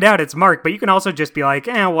 you found out it's Mark, but you can also just be like,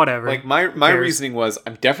 whatever. Like, my reasoning was,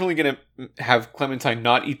 I'm definitely going to have Clementine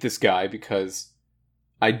not eat this guy because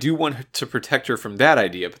I do want to protect her from that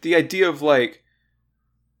idea. But the idea of, like,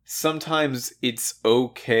 sometimes it's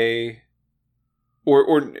okay,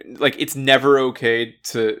 or like, it's never okay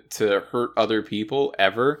to hurt other people,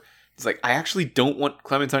 ever. It's like, I actually don't want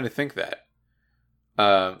Clementine to think that.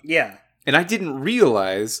 Yeah. And I didn't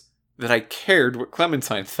realize that I cared what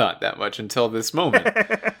Clementine thought that much until this moment.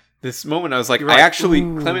 This moment, I was like, right.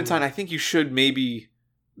 Clementine, I think you should maybe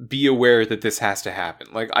be aware that this has to happen.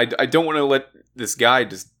 Like, I don't want to let this guy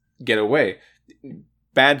just get away.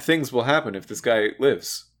 Bad things will happen if this guy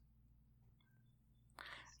lives.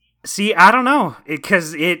 See, I don't know,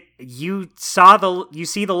 because you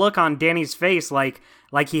see the look on Danny's face, like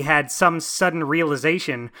he had some sudden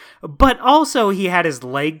realization, but also he had his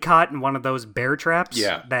leg caught in one of those bear traps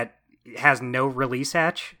that has no release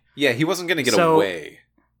hatch. Yeah, he wasn't going to get away.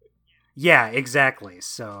 Yeah, exactly.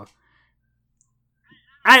 So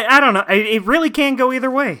I don't know. It really can go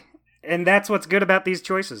either way, and that's what's good about these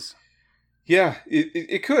choices. Yeah,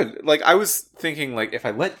 it could. Like, I was thinking, like, if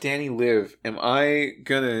I let Danny live, am I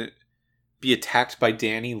gonna be attacked by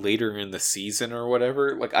Danny later in the season or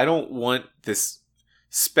whatever? Like, I don't want this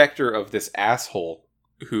specter of this asshole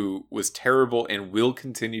who was terrible and will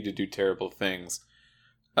continue to do terrible things,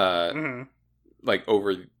 like,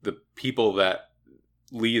 over the people that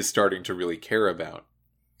Lee is starting to really care about.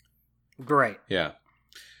 Great. Yeah.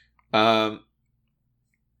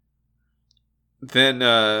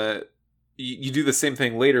 Then, you do the same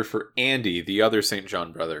thing later for Andy, the other St.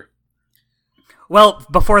 John brother. Well,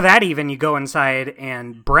 before that even, you go inside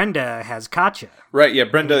and Brenda has Katya. Right, yeah,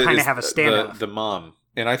 Brenda kind is of have a standoff. The mom.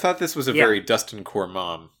 And I thought this was a very Dustin Core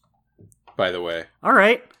mom, by the way. All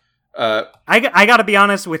right. I got to be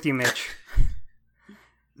honest with you, Mitch.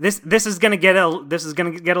 This is going to get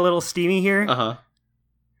a little steamy here. Uh-huh.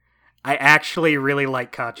 I actually really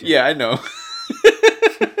like Katya. Yeah, I know.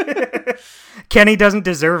 Kenny doesn't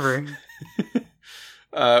deserve her.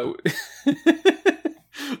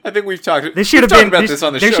 I think we've talked about this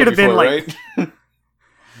on the show should have before, been like, right?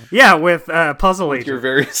 Yeah, with Puzzle with Agent. your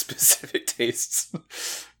very specific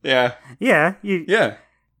tastes. Yeah. Yeah. Yeah.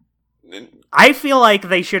 I feel like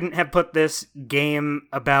they shouldn't have put this game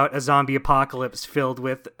about a zombie apocalypse filled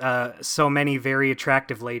with so many very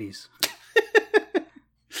attractive ladies.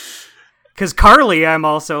 Because Carly, I'm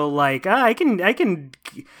also like, I can.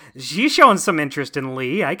 She's showing some interest in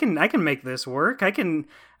Lee. I can make this work. I can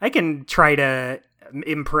try to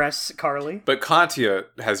impress Carly. But Katya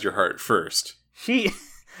has your heart first.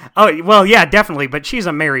 Oh well, yeah, definitely. But she's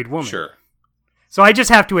a married woman. Sure. So I just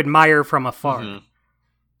have to admire from afar. Mm-hmm.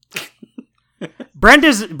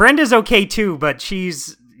 Brenda's okay too, but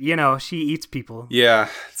she's she eats people. Yeah,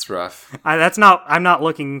 it's rough. I'm not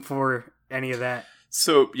looking for any of that.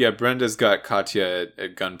 So, yeah, Brenda's got Katya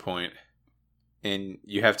at gunpoint, and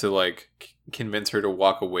you have to, like, convince her to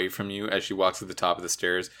walk away from you as she walks to the top of the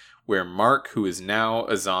stairs, where Mark, who is now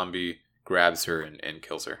a zombie, grabs her and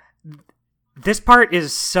kills her. This part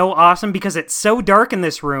is so awesome because it's so dark in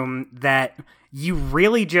this room that you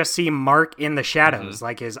really just see Mark in the shadows,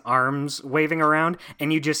 like his arms waving around,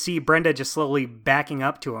 and you just see Brenda just slowly backing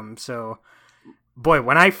up to him, so... Boy,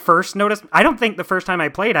 when I first noticed... I don't think the first time I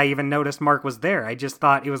played I even noticed Mark was there. I just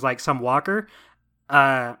thought it was like some walker.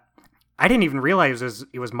 I didn't even realize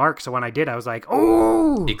it was Mark, so when I did, I was like,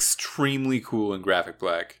 oh! Extremely cool in graphic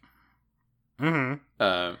black.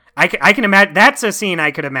 Mm-hmm. I can imagine... That's a scene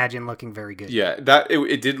I could imagine looking very good. Yeah,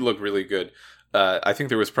 it did look really good. I think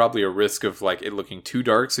there was probably a risk of like it looking too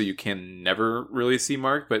dark, so you can never really see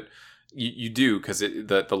Mark, but... You do, because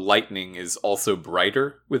the lightning is also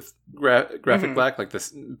brighter with graphic black. Like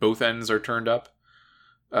both ends are turned up.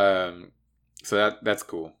 And So that's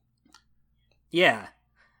cool. Yeah.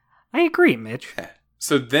 I agree, Mitch. Yeah.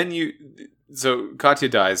 So then so Katya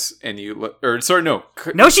dies, and she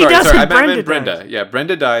doesn't. I meant Brenda. Dies. Yeah,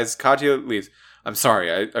 Brenda dies. Katya leaves. I'm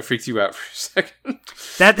sorry, I freaked you out for a second.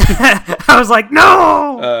 I was like,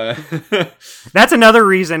 no. That's another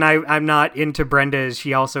reason I'm not into Brenda. Is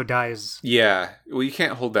she also dies? Yeah, well, you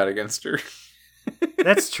can't hold that against her.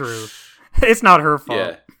 That's true. It's not her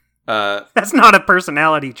fault. Yeah, that's not a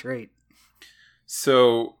personality trait.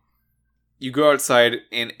 So you go outside,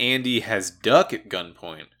 and Andy has Duck at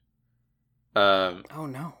gunpoint. Oh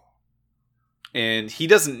no! And he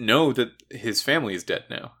doesn't know that his family is dead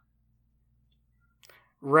now.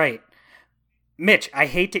 Right. Mitch, I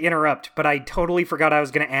hate to interrupt, but I totally forgot I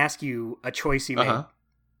was going to ask you a choice you made.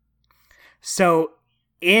 So,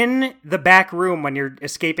 in the back room when you're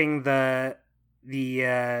escaping the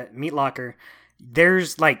meat locker,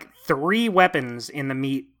 there's like 3 weapons in the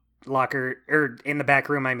meat locker, or in the back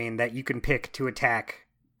room, I mean, that you can pick to attack,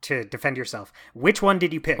 to defend yourself. Which one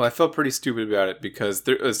did you pick? Well, I felt pretty stupid about it because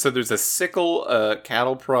there's a sickle,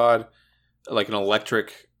 cattle prod, like an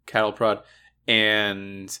electric cattle prod,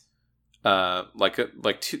 and like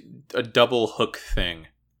a double hook thing.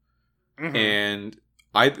 Mm-hmm. And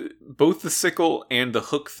both the sickle and the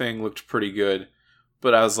hook thing looked pretty good,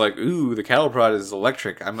 but I was like, ooh, the cattle prod is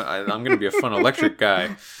electric. I'm gonna be a fun electric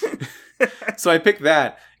guy. So I picked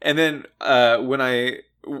that, and then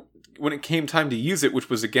when it came time to use it, which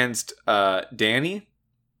was against Danny,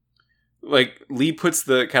 like Lee puts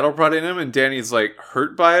the cattle prod in him, and Danny's like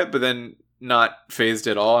hurt by it, but then not phased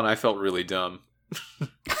at all, and I felt really dumb.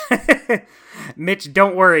 Mitch,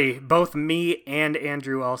 don't worry. Both me and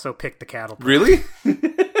Andrew also picked the cattle prod. Really?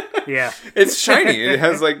 Yeah. It's shiny. It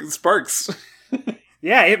has like sparks.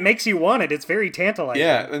 Yeah, it makes you want it. It's very tantalizing.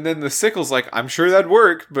 Yeah, and then the sickle's like, I'm sure that'd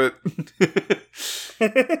work, but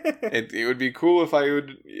it would be cool if I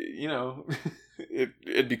would,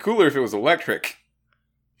 it'd be cooler if it was electric.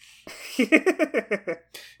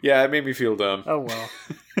 Yeah, it made me feel dumb. Oh, well.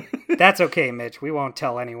 That's okay, Mitch. We won't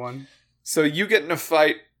tell anyone. So you get in a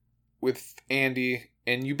fight with Andy,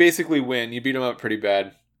 and you basically win. You beat him up pretty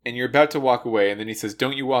bad, and you're about to walk away, and then he says,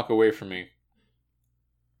 don't you walk away from me.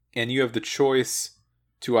 And you have the choice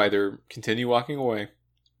to either continue walking away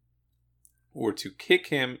or to kick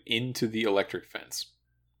him into the electric fence.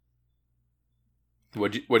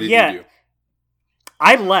 What did you do?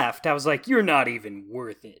 I left. I was like, you're not even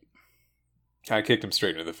worth it. I kicked him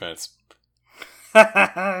straight into the fence.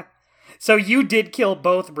 So you did kill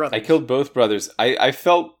both brothers. I killed both brothers. I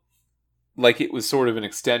felt like it was sort of an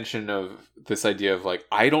extension of this idea of like,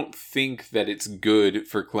 I don't think that it's good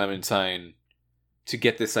for Clementine to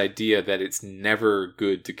get this idea that it's never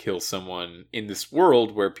good to kill someone in this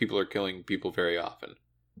world where people are killing people very often.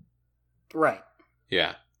 Right.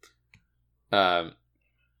 Yeah.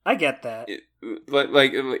 I get that.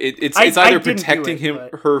 It's either protecting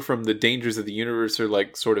her from the dangers of the universe or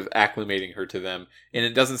like sort of acclimating her to them, and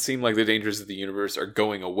it doesn't seem like the dangers of the universe are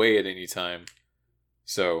going away at any time.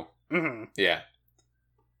 So, yeah.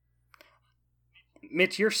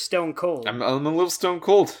 Mitch, you're stone cold. I'm a little stone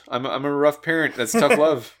cold. I'm a rough parent. That's tough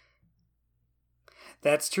love.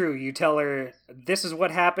 That's true. You tell her, this is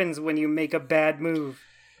what happens when you make a bad move.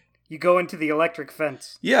 You go into the electric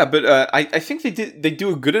fence. Yeah, but I think they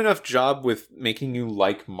do a good enough job with making you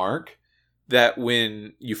like Mark that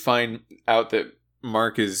when you find out that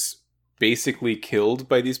Mark is basically killed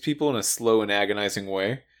by these people in a slow and agonizing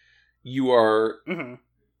way, you are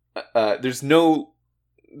there's no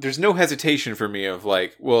hesitation for me of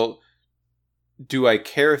like, well, do I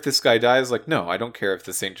care if this guy dies? Like, no, I don't care if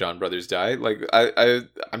the St. John brothers die. Like,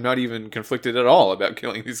 I'm not even conflicted at all about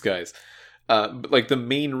killing these guys. But like the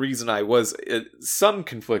main reason I was some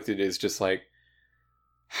conflicted is just like,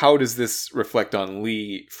 how does this reflect on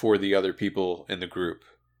Lee for the other people in the group?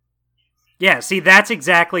 Yeah, see, that's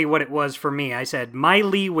exactly what it was for me. I said, my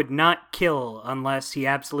Lee would not kill unless he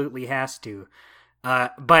absolutely has to.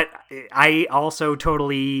 But I also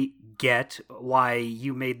totally get why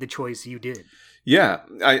you made the choice you did. Yeah,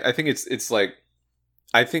 I think it's like,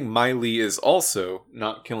 I think my Lee is also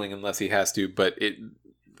not killing unless he has to, but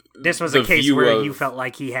this was a case where you felt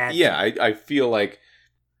like he had to. Yeah, I feel like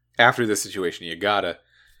after this situation, you gotta.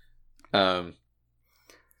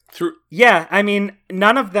 Yeah, I mean,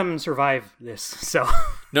 none of them survive this, so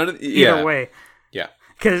either way. Yeah.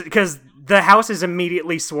 Because the house is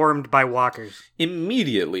immediately swarmed by walkers.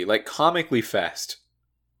 Immediately, like comically fast.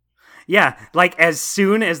 Yeah, like as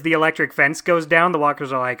soon as the electric fence goes down, the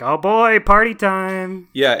walkers are like, oh boy, party time.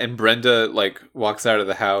 Yeah, and Brenda like walks out of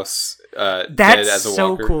the house that's dead as a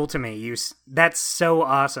so walker. Cool to me. That's so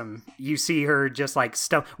awesome. You see her just like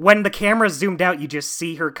stuff. When the camera zoomed out, you just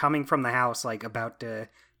see her coming from the house, like about to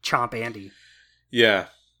chomp Andy. Yeah.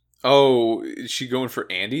 Oh, is she going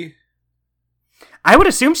for Andy? I would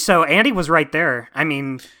assume so. Andy was right there. I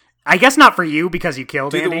mean, I guess not for you because you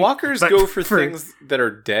killed Andy. Do the walkers go for things that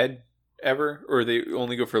are dead ever, or they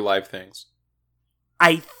only go for live things?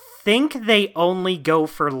 I think they only go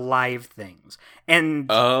for live things. And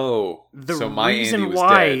the reason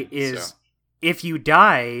why is if you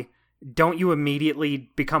die, don't you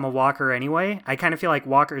immediately become a walker anyway? I kind of feel like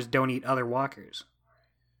walkers don't eat other walkers.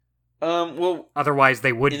 Well, otherwise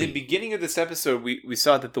they would. In the beginning of this episode, we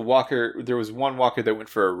saw that there was one walker that went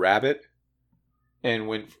for a rabbit and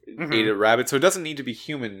ate a rabbit, so it doesn't need to be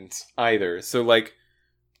humans either. So like,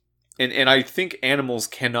 and I think animals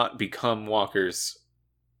cannot become walkers.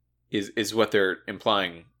 Is what they're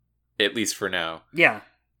implying, at least for now. Yeah.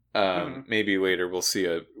 Maybe later we'll see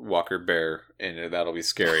a walker bear, and that'll be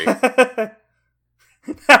scary. That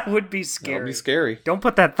would be scary. That'll be scary. Don't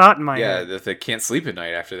put that thought in my head. Yeah, that they can't sleep at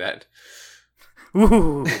night after that.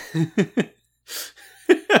 Ooh.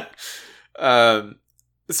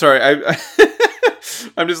 Sorry,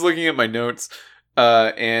 I'm just looking at my notes,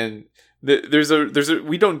 and there's a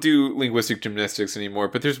we don't do linguistic gymnastics anymore,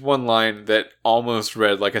 but there's one line that almost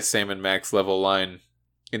read like a Sam and Max level line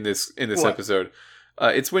in this episode.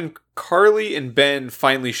 It's when Carly and Ben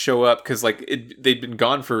finally show up because like they'd been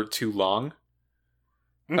gone for too long.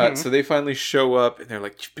 So they finally show up and they're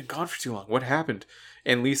like, "You've been gone for too long. What happened?"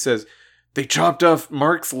 And Lee says, "They chopped off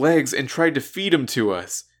Mark's legs and tried to feed him to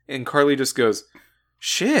us." And Carly just goes,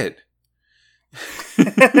 "Shit."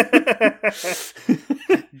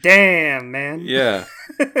 Damn, man. Yeah.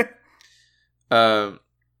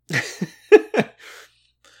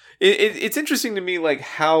 It's interesting to me, like,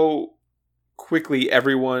 how quickly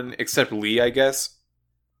everyone, except Lee, I guess,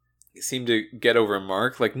 seemed to get over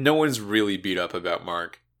Mark. Like, no one's really beat up about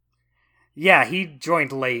Mark. Yeah, he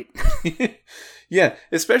joined late. Yeah,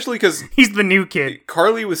 especially because he's the new kid.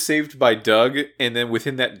 Carly was saved by Doug, and then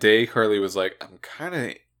within that day, Carly was like, "I'm kind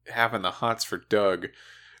of having the hots for Doug."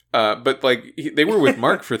 But like they were with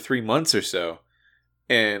Mark for 3 months or so,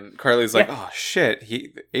 and Carly's like, "Oh shit,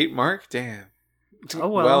 he ate Mark? Damn." Oh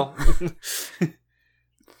well.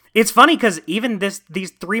 It's funny because even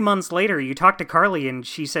these 3 months later, you talk to Carly and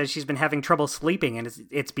she says she's been having trouble sleeping, and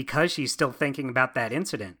it's because she's still thinking about that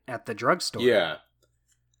incident at the drugstore. Yeah.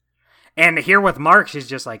 And here with Mark, she's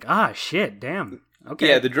just like, shit, damn. Okay.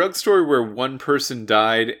 Yeah, the drugstore where one person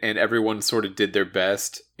died and everyone sort of did their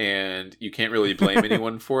best, and you can't really blame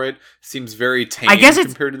anyone for it, seems very tame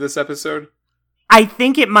compared to this episode. I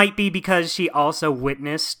think it might be because she also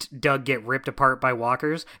witnessed Doug get ripped apart by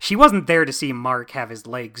walkers. She wasn't there to see Mark have his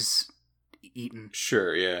legs eaten.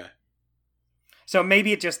 Sure, yeah. So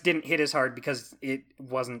maybe it just didn't hit as hard because it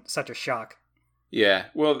wasn't such a shock. Yeah,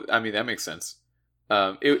 well, I mean, that makes sense.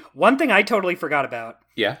 One thing I totally forgot about.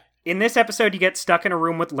 Yeah? In this episode, you get stuck in a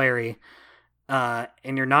room with Larry, and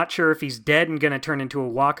you're not sure if he's dead and going to turn into a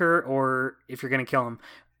walker or if you're going to kill him.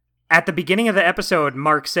 At the beginning of the episode,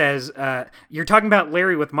 Mark says, you're talking about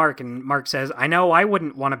Larry with Mark, and Mark says, "I know I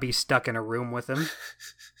wouldn't want to be stuck in a room with him."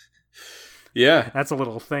 Yeah. That's a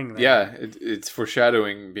little thing there. Yeah, it's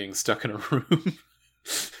foreshadowing being stuck in a room.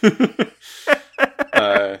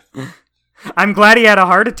 I'm glad he had a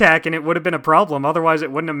heart attack and it would have been a problem. Otherwise,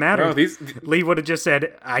 it wouldn't have mattered. No, Lee would have just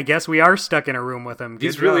said, "I guess we are stuck in a room with him."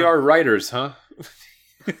 These really are writers, huh?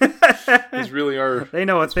 These really are. They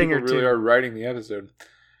know a thing or two. Really are writing the episode.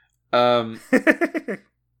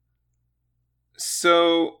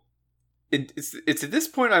 So it's at this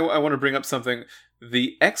point I want to bring up something.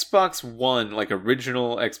 The Xbox One, like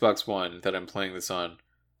original Xbox One that I'm playing this on,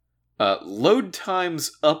 load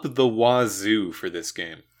times up the wazoo for this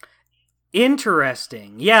game.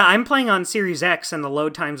 Interesting. Yeah, I'm playing on Series X, and the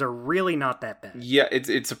load times are really not that bad. Yeah,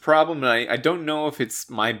 it's a problem, and I don't know if it's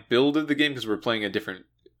my build of the game because we're playing a different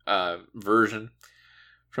version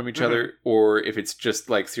from each other, or if it's just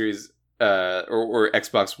like Series or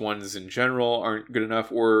Xbox Ones in general aren't good enough,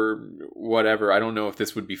 or whatever. I don't know if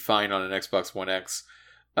this would be fine on an Xbox One X,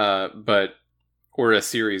 or a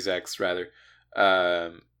Series X rather.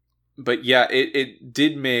 But yeah, it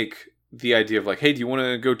did make the idea of like, hey, do you want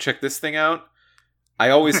to go check this thing out? I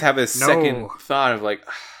always have a second thought of like,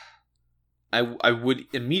 I would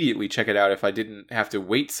immediately check it out if I didn't have to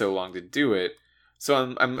wait so long to do it.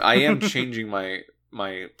 So I am changing my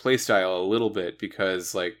playstyle a little bit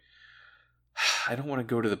because like, I don't want to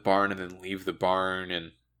go to the barn and then leave the barn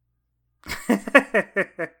and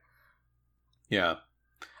yeah.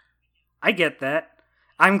 I get that.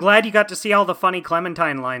 I'm glad you got to see all the funny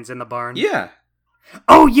Clementine lines in the barn. Yeah.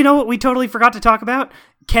 Oh, you know what we totally forgot to talk about?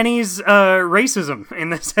 Kenny's racism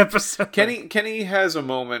in this episode. Kenny has a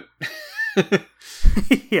moment.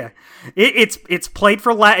 Yeah, it's played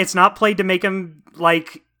for it's not played to make him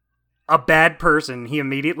like a bad person. He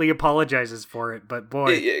immediately apologizes for it, but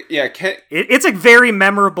boy, yeah, it's a very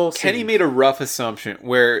memorable scene. Kenny made a rough assumption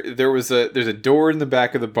where there's a door in the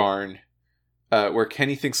back of the barn where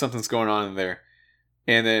Kenny thinks something's going on in there,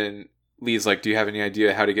 and then Lee's like, "Do you have any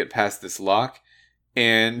idea how to get past this lock?"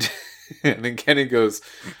 And and then Kenny goes,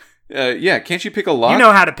 "Yeah, can't you pick a lock? You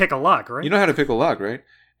know how to pick a lock, right? You know how to pick a lock, right?"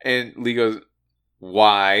 And Lee goes,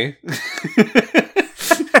 "Why?"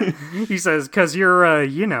 He says, "'Cause you're,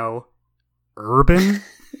 urban."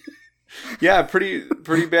 Yeah,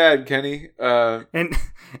 pretty bad, Kenny.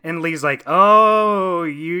 And Lee's like, "Oh,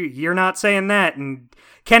 you're not saying that." And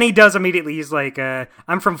Kenny does immediately. He's like,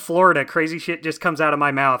 "I'm from Florida. Crazy shit just comes out of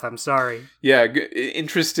my mouth. I'm sorry." Yeah,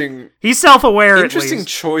 interesting. He's self-aware. Interesting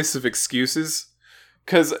choice of excuses,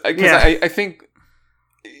 because I think,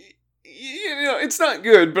 it's not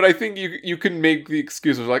good, but I think you can make the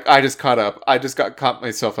excuse of like, I just caught up. I just got caught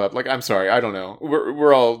myself up. Like, I'm sorry. I don't know.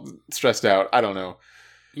 We're all stressed out. I don't know.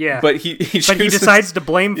 Yeah. But he decides to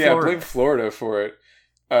blame Florida. Yeah, blame Florida for it.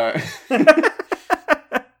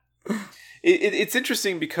 It's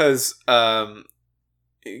interesting because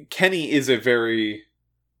Kenny is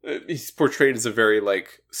he's portrayed as a very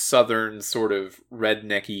like southern sort of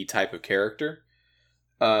rednecky type of character.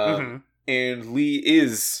 And Lee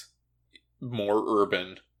is more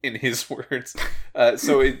urban in his words.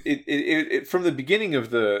 So it from the beginning of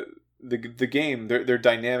the game, their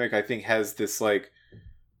dynamic, I think, has this like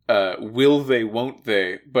will they, won't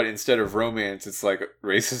they, but instead of romance, it's like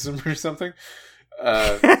racism or something.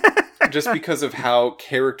 Just because of how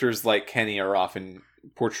characters like Kenny are often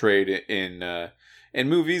portrayed in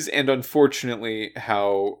movies, and unfortunately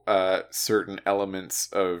how certain elements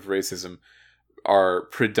of racism are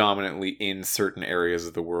predominantly in certain areas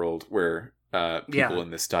of the world where people in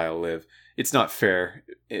this style live. It's not fair,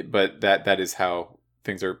 but that is how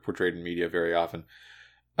things are portrayed in media very often.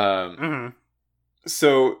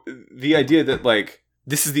 So the idea that like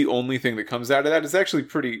this is the only thing that comes out of that is actually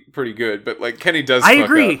pretty good. But like Kenny does fuck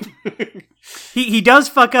agree. up. He does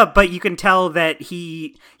fuck up, but you can tell that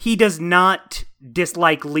he does not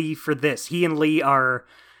dislike Lee for this. He and Lee are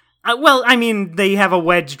they have a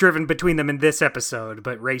wedge driven between them in this episode,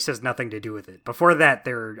 but race has nothing to do with it. Before that,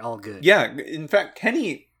 they're all good. Yeah, in fact,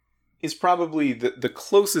 Kenny is probably the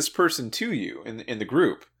closest person to you in the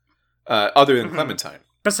group, other than Clementine.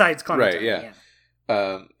 Besides Clementine, right?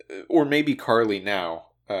 Yeah. Or maybe Carly now.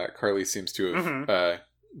 Carly seems to have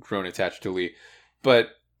grown attached to Lee, but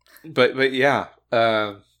yeah,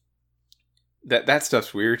 that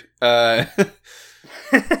stuff's weird.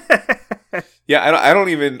 Yeah,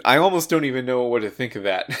 I almost don't even know what to think of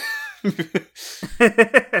that.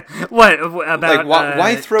 What about like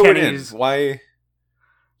why throw Kenny's... it in? Why,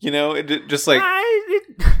 just like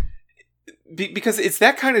because it's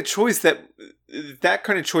that kind of choice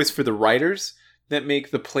for the writers that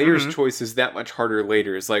make the players' choices that much harder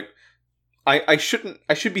later. Is like I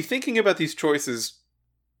should be thinking about these choices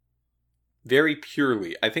very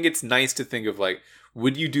purely. I think it's nice to think of like,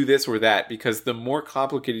 would you do this or that? Because the more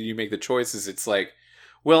complicated you make the choices, it's like,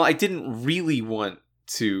 well, I didn't really want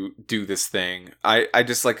to do this thing. I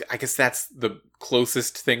just like, I guess that's the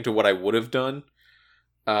closest thing to what I would have done.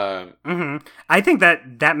 I think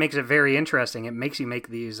that makes it very interesting. It makes you make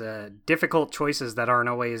these difficult choices that aren't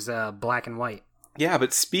always black and white. Yeah,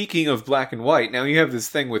 but speaking of black and white, now you have this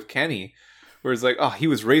thing with Kenny where it's like, oh, he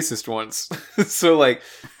was racist once. So like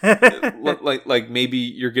maybe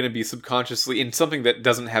you're going to be subconsciously in something that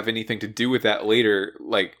doesn't have anything to do with that later,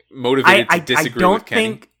 like motivated to disagree with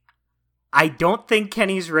Kenny. I don't think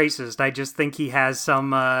Kenny's racist. I just think he has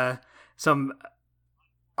some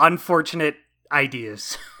unfortunate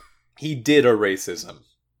ideas. He did a racism.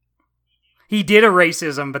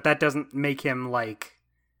 But that doesn't make him like...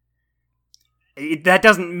 That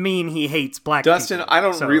doesn't mean he hates black Dustin, people. I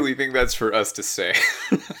don't really think that's for us to say.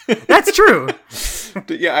 That's true.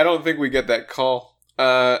 Yeah, I don't think we get that call.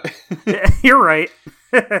 You're right.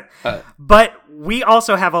 But we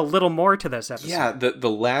also have a little more to this episode. Yeah, the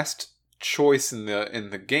last choice in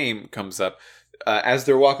the game comes up as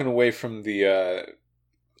they're walking away from the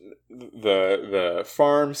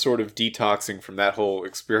farm, sort of detoxing from that whole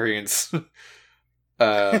experience.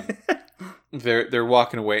 They're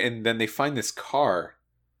walking away, and then they find this car,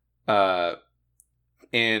 and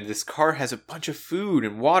this car has a bunch of food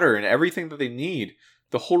and water and everything that they need.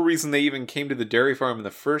 The whole reason they even came to the dairy farm in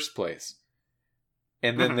the first place.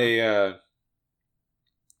 And then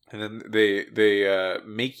and then they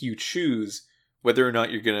make you choose whether or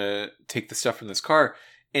not you're gonna take the stuff from this car.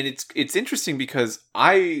 And it's interesting because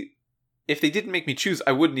if they didn't make me choose,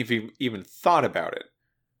 I wouldn't have even thought about it.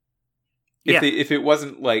 If it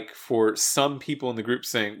wasn't like for some people in the group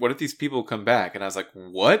saying, what if these people come back? And I was like,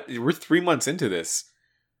 what? We're 3 months into this.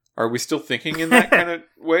 Are we still thinking in that kind of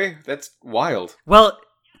way? That's wild. Well,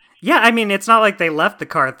 yeah, I mean, it's not like they left the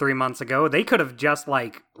car 3 months ago. They could have just,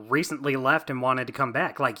 like, recently left and wanted to come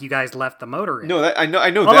back. Like, you guys left the motor in. No, I know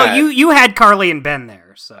that. Although you had Carly and Ben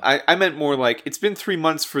there, so. I meant more like, it's been 3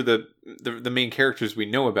 months for the main characters we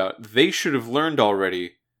know about. They should have learned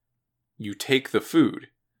already, you take the food.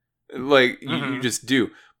 Like, you just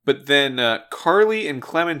do. But then Carly and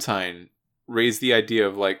Clementine raise the idea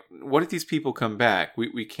of, like, what if these people come back?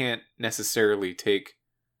 We can't necessarily take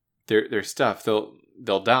their stuff.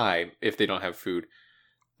 They'll die if they don't have food.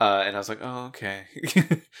 And I was like, oh, okay.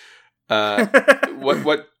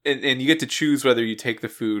 What? And you get to choose whether you take the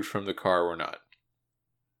food from the car or not.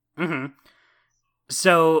 Mm-hmm.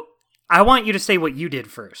 So I want you to say what you did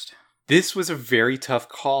first. This was a very tough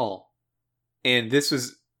call. And this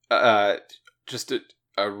was just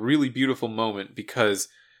a really beautiful moment because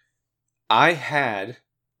I had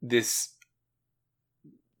this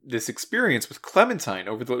experience with Clementine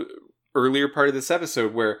over the earlier part of this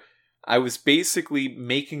episode where I was basically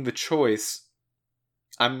making the choice,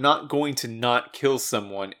 I'm not going to not kill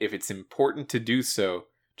someone if it's important to do so,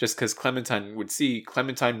 just because Clementine would see.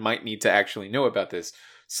 Clementine might need to actually know about this.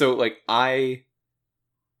 So, like, I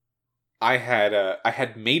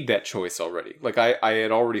had made that choice already. Like, I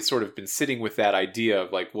had already sort of been sitting with that idea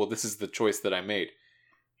of, like, well, this is the choice that I made.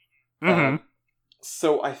 Mm-hmm.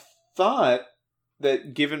 So I thought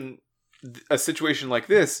that given a situation like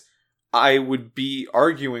this, I would be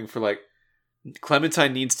arguing for, like,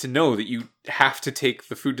 Clementine needs to know that you have to take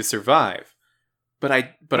the food to survive. But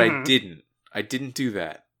I didn't. I didn't do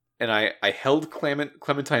that. And I held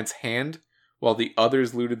Clementine's hand while the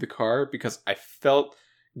others looted the car because I felt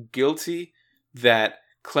guilty that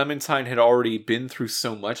Clementine had already been through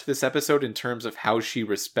so much this episode in terms of how she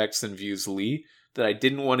respects and views Lee that I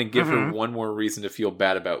didn't want to give her one more reason to feel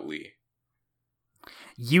bad about Lee.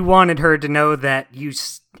 You wanted her to know that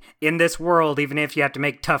in this world, even if you have to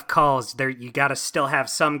make tough calls, you gotta still have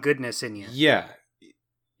some goodness in you.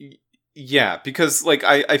 Yeah, because, like,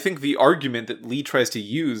 I think the argument that Lee tries to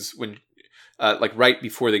use when, like, right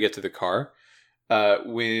before they get to the car,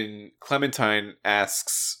 when Clementine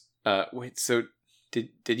asks, wait, so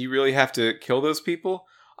did you really have to kill those people?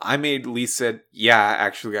 I made Lee said, yeah,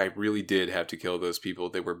 actually, I really did have to kill those people.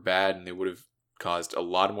 They were bad and they would have caused a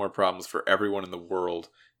lot more problems for everyone in the world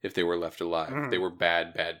if they were left alive. They were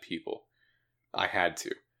bad people. I had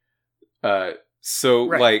to. So,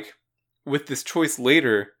 right. Like, with this choice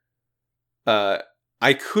later,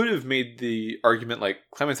 I could have made the argument, like,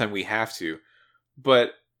 Clementine, we have to.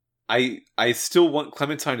 But I still want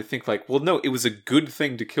Clementine to think, like, well, no, it was a good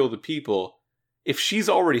thing to kill the people. If she's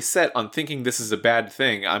already set on thinking this is a bad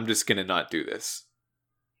thing, I'm just gonna not do this.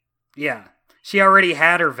 Yeah. She already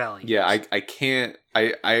had her values. Yeah, I can't.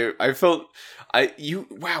 I felt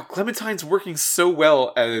wow, Clementine's working so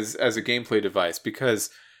well as a gameplay device because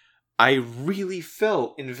I really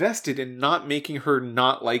felt invested in not making her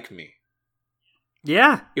not like me.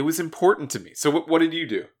 Yeah, it was important to me. So what did you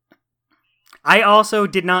do? I also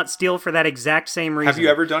did not steal for that exact same reason. Have you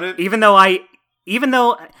ever done it? Even though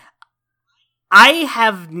I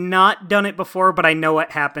have not done it before, but I know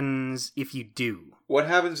what happens if you do. What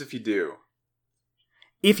happens if you do?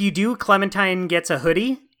 If you do, Clementine gets a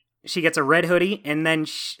hoodie. She gets a red hoodie, and then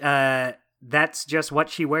that's just what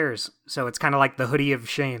she wears. So it's kind of like the hoodie of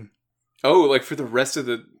shame. Oh, like for the rest of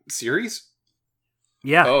the series?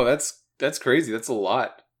 Yeah. Oh, that's crazy. That's a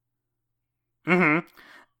lot. Mm-hmm.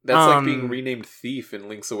 That's like being renamed Thief in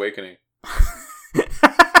Link's Awakening.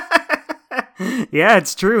 Yeah,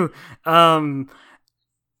 it's true. I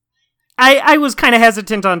was kind of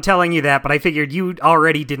hesitant on telling you that, but I figured you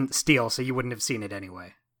already didn't steal, so you wouldn't have seen it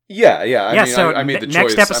anyway. Yeah. I mean, so I made the choice.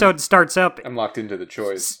 Next episode starts up. I'm locked into the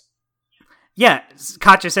choice. Yeah,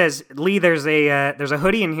 Katja says, Lee, there's a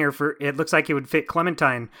hoodie in here for. It looks like it would fit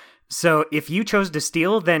Clementine. So if you chose to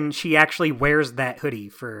steal, then she actually wears that hoodie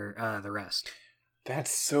for the rest.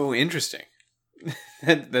 That's so interesting.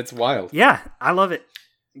 That's wild. Yeah, I love it.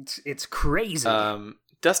 It's crazy.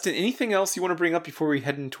 Dustin, anything else you want to bring up before we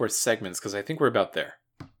head into our segments? Because I think we're about there.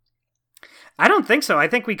 I don't think so. I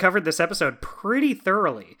think we covered this episode pretty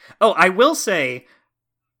thoroughly. Oh, I will say...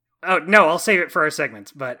 Oh, no, I'll save it for our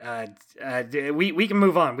segments, but we can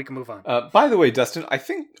move on. We can move on. By the way, Dustin, I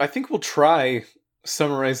think we'll try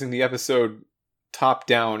summarizing the episode top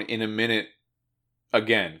down in a minute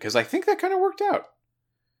again, because I think that kind of worked out.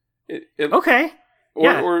 Okay.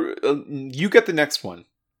 Or you get the next one,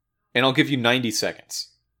 and I'll give you 90 seconds.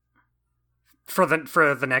 For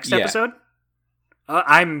the next episode?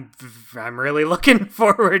 I'm really looking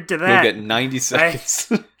forward to that. You'll get 90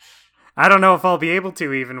 seconds. I don't know if I'll be able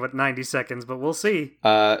to even with 90 seconds, but we'll see.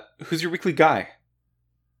 Who's your weekly guy?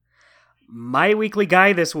 My weekly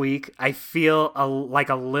guy this week, I feel like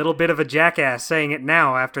a little bit of a jackass saying it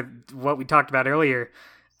now after what we talked about earlier.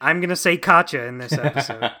 I'm going to say Katya in this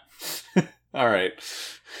episode. All right.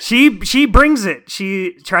 She brings it.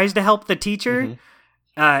 She tries to help the teacher.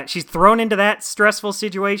 Mm-hmm. She's thrown into that stressful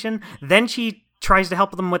situation. Then she tries to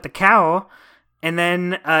help them with the cow. And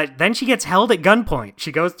then she gets held at gunpoint.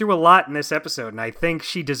 She goes through a lot in this episode, and I think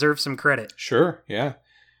she deserves some credit. Sure, yeah.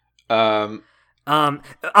 Although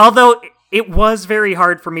it was very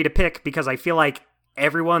hard for me to pick because I feel like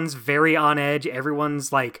everyone's very on edge.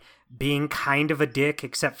 Everyone's like being kind of a dick,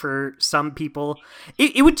 except for some people.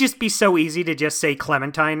 It would just be so easy to just say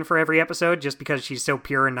Clementine for every episode, just because she's so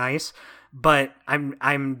pure and nice. But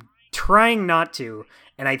I'm trying not to,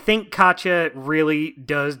 and I think Katya really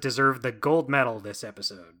does deserve the gold medal this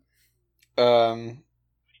episode.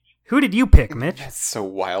 Who did you pick, Mitch? That's so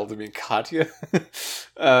wild. I mean, Katya.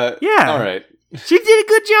 Yeah. All right. She did a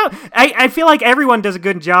good job. I feel like everyone does a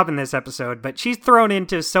good job in this episode, but she's thrown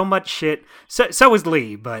into so much shit. So is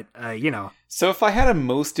Lee, but, you know. So if I had a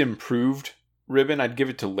most improved ribbon, I'd give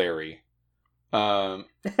it to Larry. Because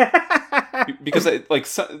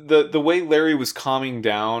the way Larry was calming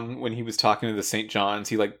down when he was talking to the St. John's,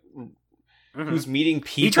 he was meeting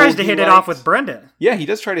people. He tries to hit it off with Brenda. Yeah, he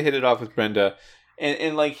does try to hit it off with Brenda.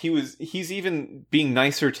 And like he's even being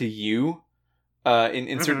nicer to you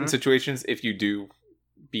in certain situations if you do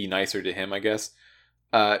be nicer to him, I guess.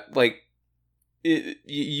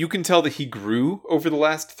 You can tell that he grew over the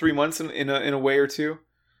last 3 months in a way or two.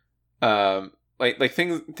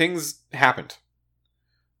 Things happened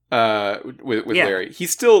with Larry. He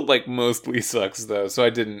still mostly sucks though,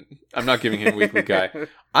 so I'm not giving him weekly guy.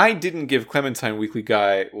 I didn't give Clementine weekly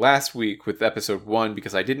guy last week with episode 1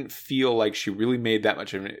 because I didn't feel like she really made that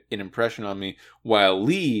much of an impression on me, while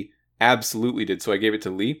Lee absolutely did, so I gave it to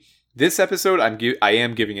Lee. This episode I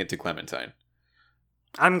am giving it to Clementine.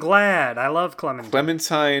 I'm glad. I love Clementine.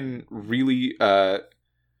 Clementine really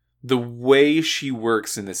the way she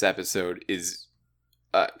works in this episode is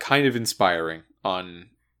kind of inspiring on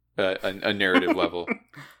a narrative level.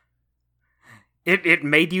 It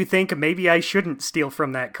made you think maybe I shouldn't steal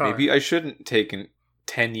from that car. Maybe I shouldn't take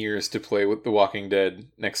 10 years to play with The Walking Dead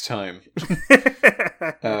next time.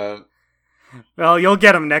 Well, you'll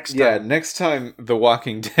get them next time. Yeah, next time The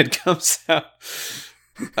Walking Dead comes out.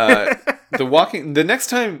 The next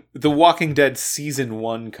time The Walking Dead season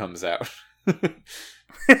 1 comes out.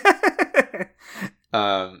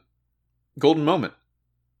 Golden moment.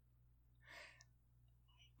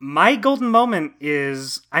 My golden moment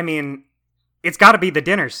is, it's got to be the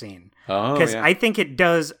dinner scene. Oh, because yeah. I think it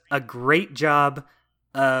does a great job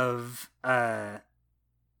of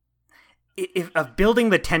building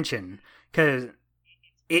the tension. Because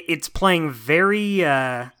it's playing very,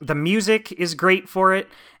 the music is great for it,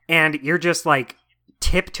 and you're just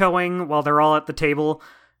tiptoeing while they're all at the table,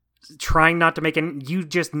 trying not to make it. You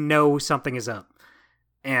just know something is up,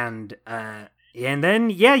 and then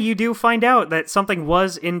you do find out that something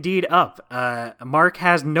was indeed up. Mark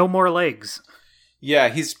has no more legs. Yeah,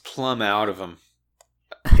 he's plumb out of them.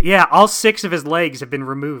 Yeah, all 6 of his legs have been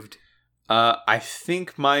removed. I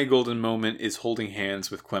think my golden moment is holding hands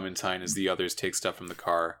with Clementine as the others take stuff from the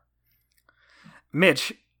car.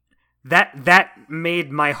 Mitch, that made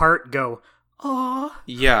my heart go, "Aw."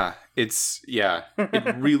 Yeah, it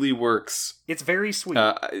really works. It's very sweet.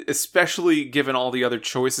 Especially given all the other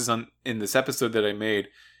choices in this episode that I made.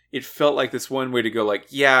 It felt like this one way to go,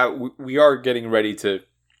 we are getting ready to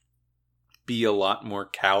be a lot more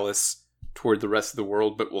callous toward the rest of the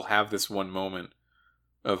world, but we'll have this one moment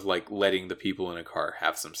of letting the people in a car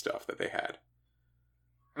have some stuff that they had.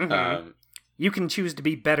 Mm-hmm. You can choose to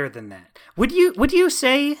be better than that. Would you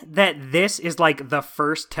say that this is the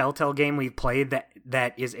first Telltale game we've played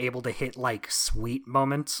that is able to hit sweet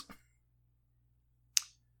moments?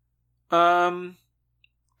 Sam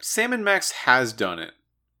and Max has done it.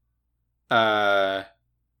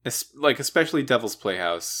 Especially Devil's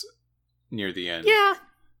Playhouse near the end.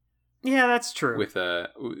 Yeah, that's true. With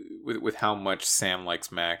how much Sam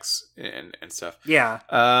likes Max and stuff. Yeah.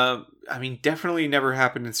 Definitely never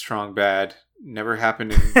happened in Strong Bad. Never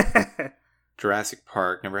happened in Jurassic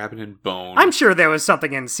Park. Never happened in Bone. I'm sure there was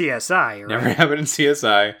something in CSI. Right? Never happened in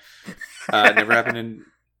CSI. Never happened in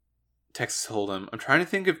Texas Hold'em. I'm trying to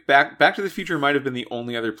think if Back to the Future might have been the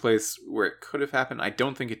only other place where it could have happened. I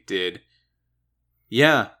don't think it did.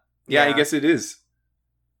 Yeah, I guess it is.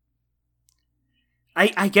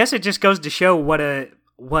 I guess it just goes to show what a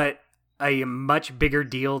much bigger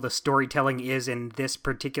deal the storytelling is in this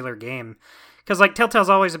particular game. Because, like, Telltale's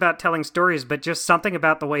always about telling stories, but just something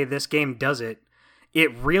about the way this game does it,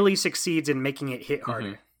 it really succeeds in making it hit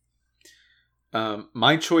harder.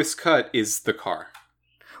 My choice cut is the car.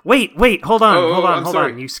 Wait, hold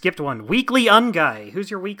on. You skipped one. Weekly Unguy.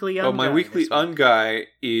 Who's your Weekly Unguy? Oh, my Weekly Unguy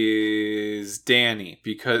is Danny,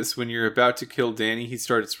 because when you're about to kill Danny, he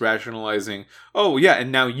starts rationalizing, oh, yeah,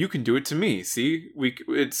 and now you can do it to me. See?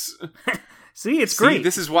 It's great.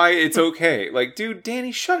 This is why it's okay. Like, dude,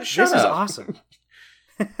 Danny, shut this up. This is awesome.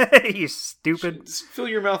 You stupid. Just fill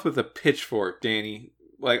your mouth with a pitchfork, Danny.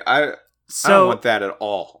 Like, I don't want that at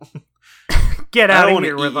all. Get out of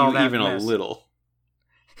here with all that even mess. A little.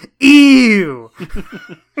 Ew!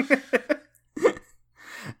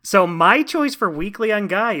 So my choice for Weekly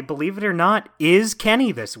Unguy, believe it or not, is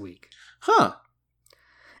Kenny this week. Huh.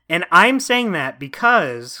 And I'm saying that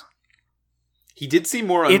because... he did seem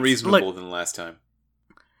more unreasonable than last time.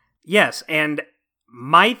 Yes, and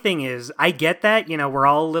my thing is, I get that, we're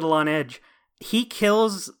all a little on edge. He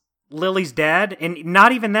kills Lily's dad, and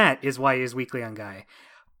not even that is why he's Weekly Unguy.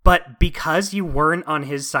 But because you weren't on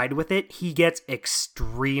his side with it, he gets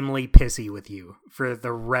extremely pissy with you for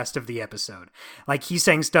the rest of the episode. Like, he's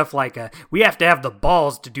saying stuff like, we have to have the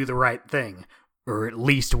balls to do the right thing. Or at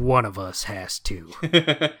least one of us has to.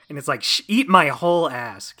 And it's like, eat my whole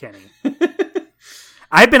ass, Kenny.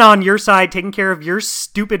 I've been on your side taking care of your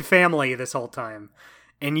stupid family this whole time.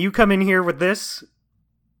 And you come in here with this?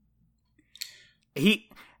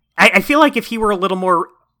 I feel like if he were a little more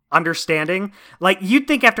understanding, like, you'd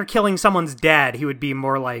think after killing someone's dad, he would be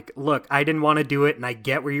more like, look, I didn't want to do it, and I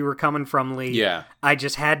get where you were coming from, Lee. Yeah. I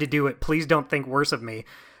just had to do it. Please don't think worse of me.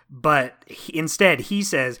 But instead, he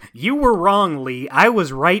says, you were wrong, Lee. I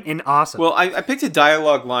was right and awesome. Well, I picked a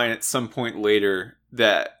dialogue line at some point later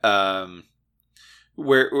that,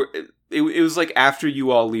 where it was like after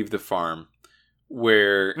you all leave the farm,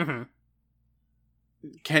 where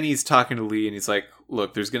Kenny's talking to Lee, and he's like,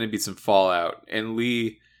 look, there's going to be some fallout. And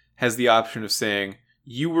Lee has the option of saying,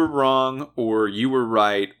 you were wrong, or you were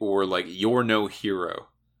right, or, like, you're no hero.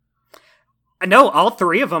 No, all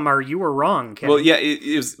three of them are you were wrong, Kenny. Well, yeah, it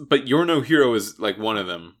is, but you're no hero is, like, one of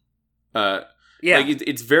them. Yeah. Like,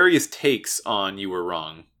 it's various takes on you were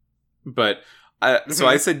wrong. But, so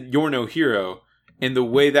I said you're no hero, and the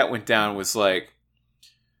way that went down was like,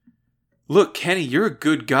 look, Kenny, you're a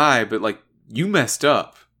good guy, but, like, you messed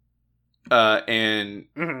up. And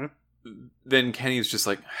then Kenny's just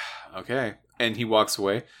like, okay. And he walks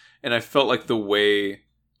away. And I felt like the way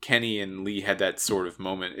Kenny and Lee had that sort of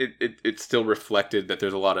moment, it still reflected that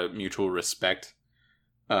there's a lot of mutual respect.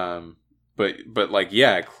 But like,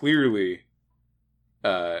 yeah, clearly,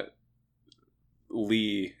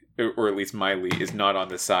 Lee, or at least my Lee, is not on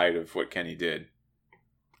the side of what Kenny did.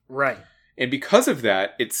 Right. And because of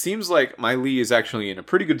that, it seems like my Lee is actually in a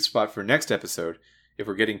pretty good spot for next episode, if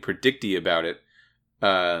we're getting predicty about it,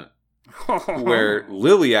 where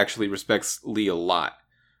Lily actually respects Lee a lot,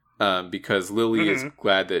 because Lily is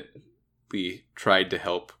glad that Lee tried to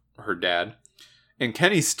help her dad. And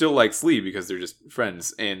Kenny still likes Lee because they're just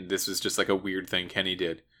friends, and this was just like a weird thing Kenny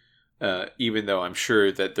did. Even though I'm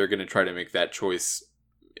sure that they're going to try to make that choice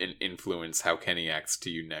and influence how Kenny acts to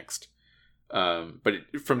you next. But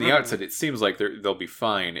from the outset, it seems like they'll be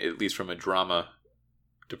fine, at least from a drama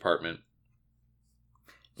department.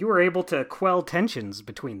 You were able to quell tensions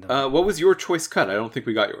between them. What was your choice cut? I don't think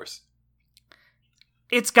we got yours.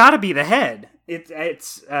 It's got to be the head.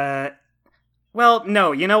 It's well,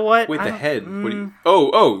 no, you know what? Wait, the head? What do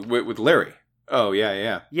you... with Larry. Oh,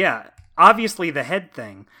 yeah. Yeah, obviously the head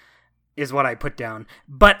thing is what I put down.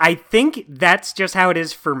 But I think that's just how it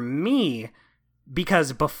is for me,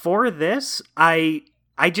 because before this, I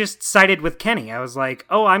just sided with Kenny. I was like,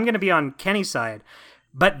 oh, I'm going to be on Kenny's side.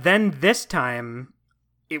 But then this time,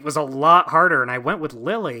 it was a lot harder, and I went with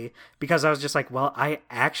Lily because I was just like, well, I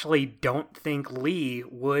actually don't think Lee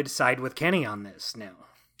would side with Kenny on this now.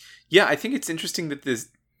 Yeah, I think it's interesting that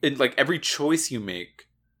like every choice you make,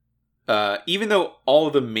 even though all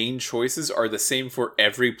of the main choices are the same for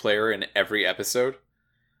every player in every episode,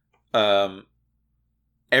 every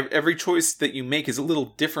choice that you make is a little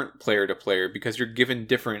different player to player because you're given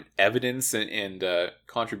different evidence and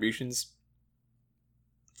contributions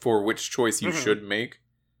for which choice you should make.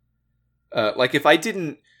 Like if I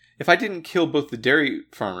didn't kill both the dairy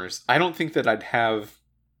farmers, I don't think that I'd have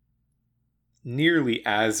nearly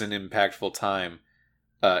as an impactful time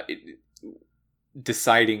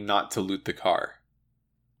deciding not to loot the car.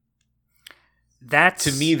 That's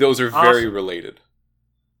to me, those are very related.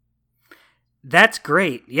 That's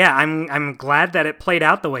great. Yeah, I'm glad that it played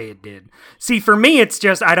out the way it did. See, for me, it's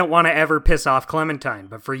just I don't want to ever piss off Clementine,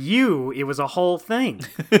 but for you, it was a whole thing.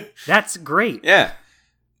 That's great. Yeah.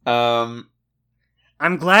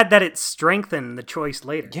 I'm glad that it strengthened the choice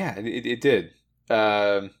later. Yeah, it did.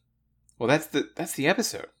 Well, that's the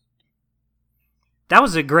episode. That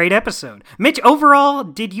was a great episode. Mitch, overall,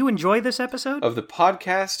 did you enjoy this episode? Of the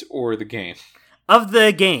podcast or the game? Of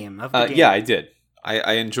the game. Yeah, I did.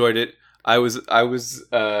 I enjoyed it. I was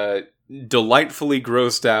delightfully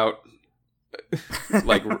grossed out,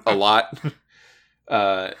 like a lot.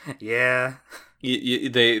 Yeah.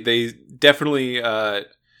 They definitely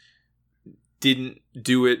didn't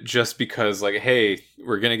do it just because, like, hey,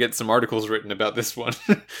 we're gonna get some articles written about this one.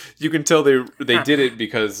 You can tell they did it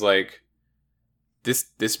because, like,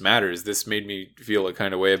 this matters. This made me feel a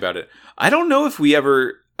kind of way about it. I don't know if we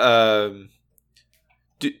ever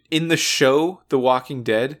in the show The Walking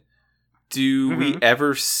Dead, do we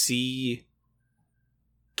ever see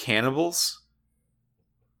cannibals?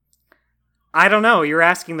 I don't know. You're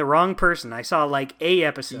asking the wrong person. I saw like a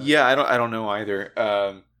episode. Yeah, I don't know either.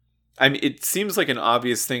 I mean, it seems like an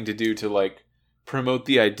obvious thing to do to, like, promote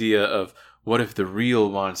the idea of what if the real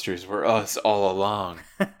monsters were us all along?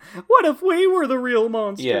 What if we were the real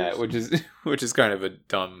monsters? Yeah, which is kind of a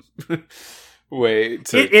dumb way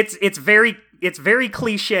to. It's very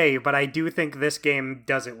cliche, but I do think this game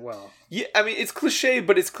does it well. Yeah, I mean, it's cliche,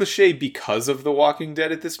 but it's cliche because of The Walking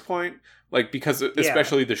Dead at this point. Like, because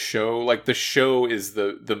especially the show. Like, the show is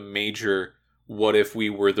the major what if we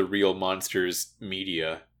were the real monsters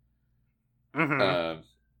media.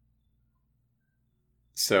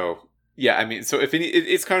 So, yeah, I mean, so if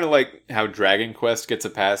it's kind of like how Dragon Quest gets a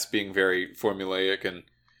pass being very formulaic and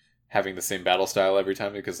having the same battle style every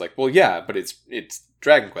time, because, like, well, yeah, but it's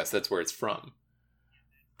Dragon Quest, that's where it's from.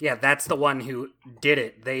 Yeah, that's the one who did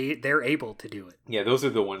it. They're able to do it. Yeah, those are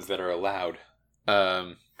the ones that are allowed.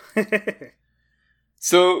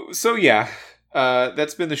 So yeah,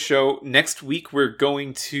 that's been the show. Next week we're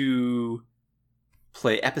going to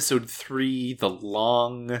play episode 3, The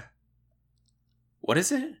Long... What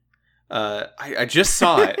is it? I just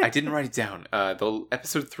saw it. I didn't write it down. The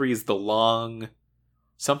episode 3 is The Long...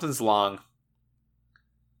 Something's long.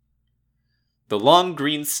 The Long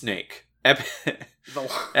Green Snake.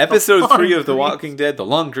 Episode 3 of The Walking Dead, The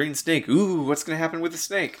Long Green Snake. Ooh, what's going to happen with the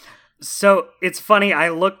snake? So, it's funny, I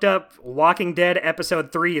looked up Walking Dead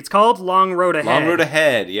episode 3. It's called Long Road Ahead. Long Road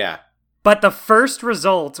Ahead, yeah. But the first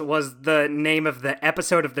result was the name of the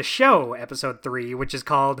episode of the show, episode 3, which is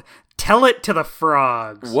called Tell It to the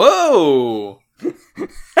Frogs. Whoa!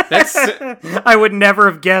 That's I would never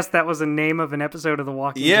have guessed that was the name of an episode of The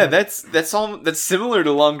Walking Dead. Yeah, that's similar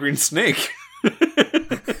to Long Green Snake.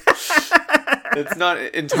 It's not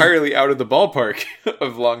entirely out of the ballpark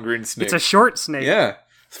of Long Green Snake. It's a short snake. Yeah.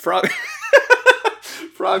 Frogs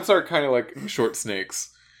are kind of like short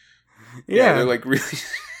snakes. Yeah, they're like really...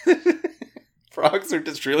 Frogs are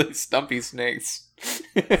just really stumpy snakes.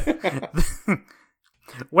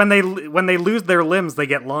 When they lose their limbs, they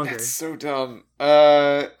get longer. That's so dumb.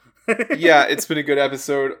 Yeah, it's been a good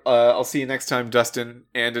episode. I'll see you next time, Dustin.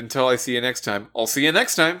 And until I see you next time, I'll see you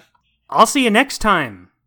next time. I'll see you next time.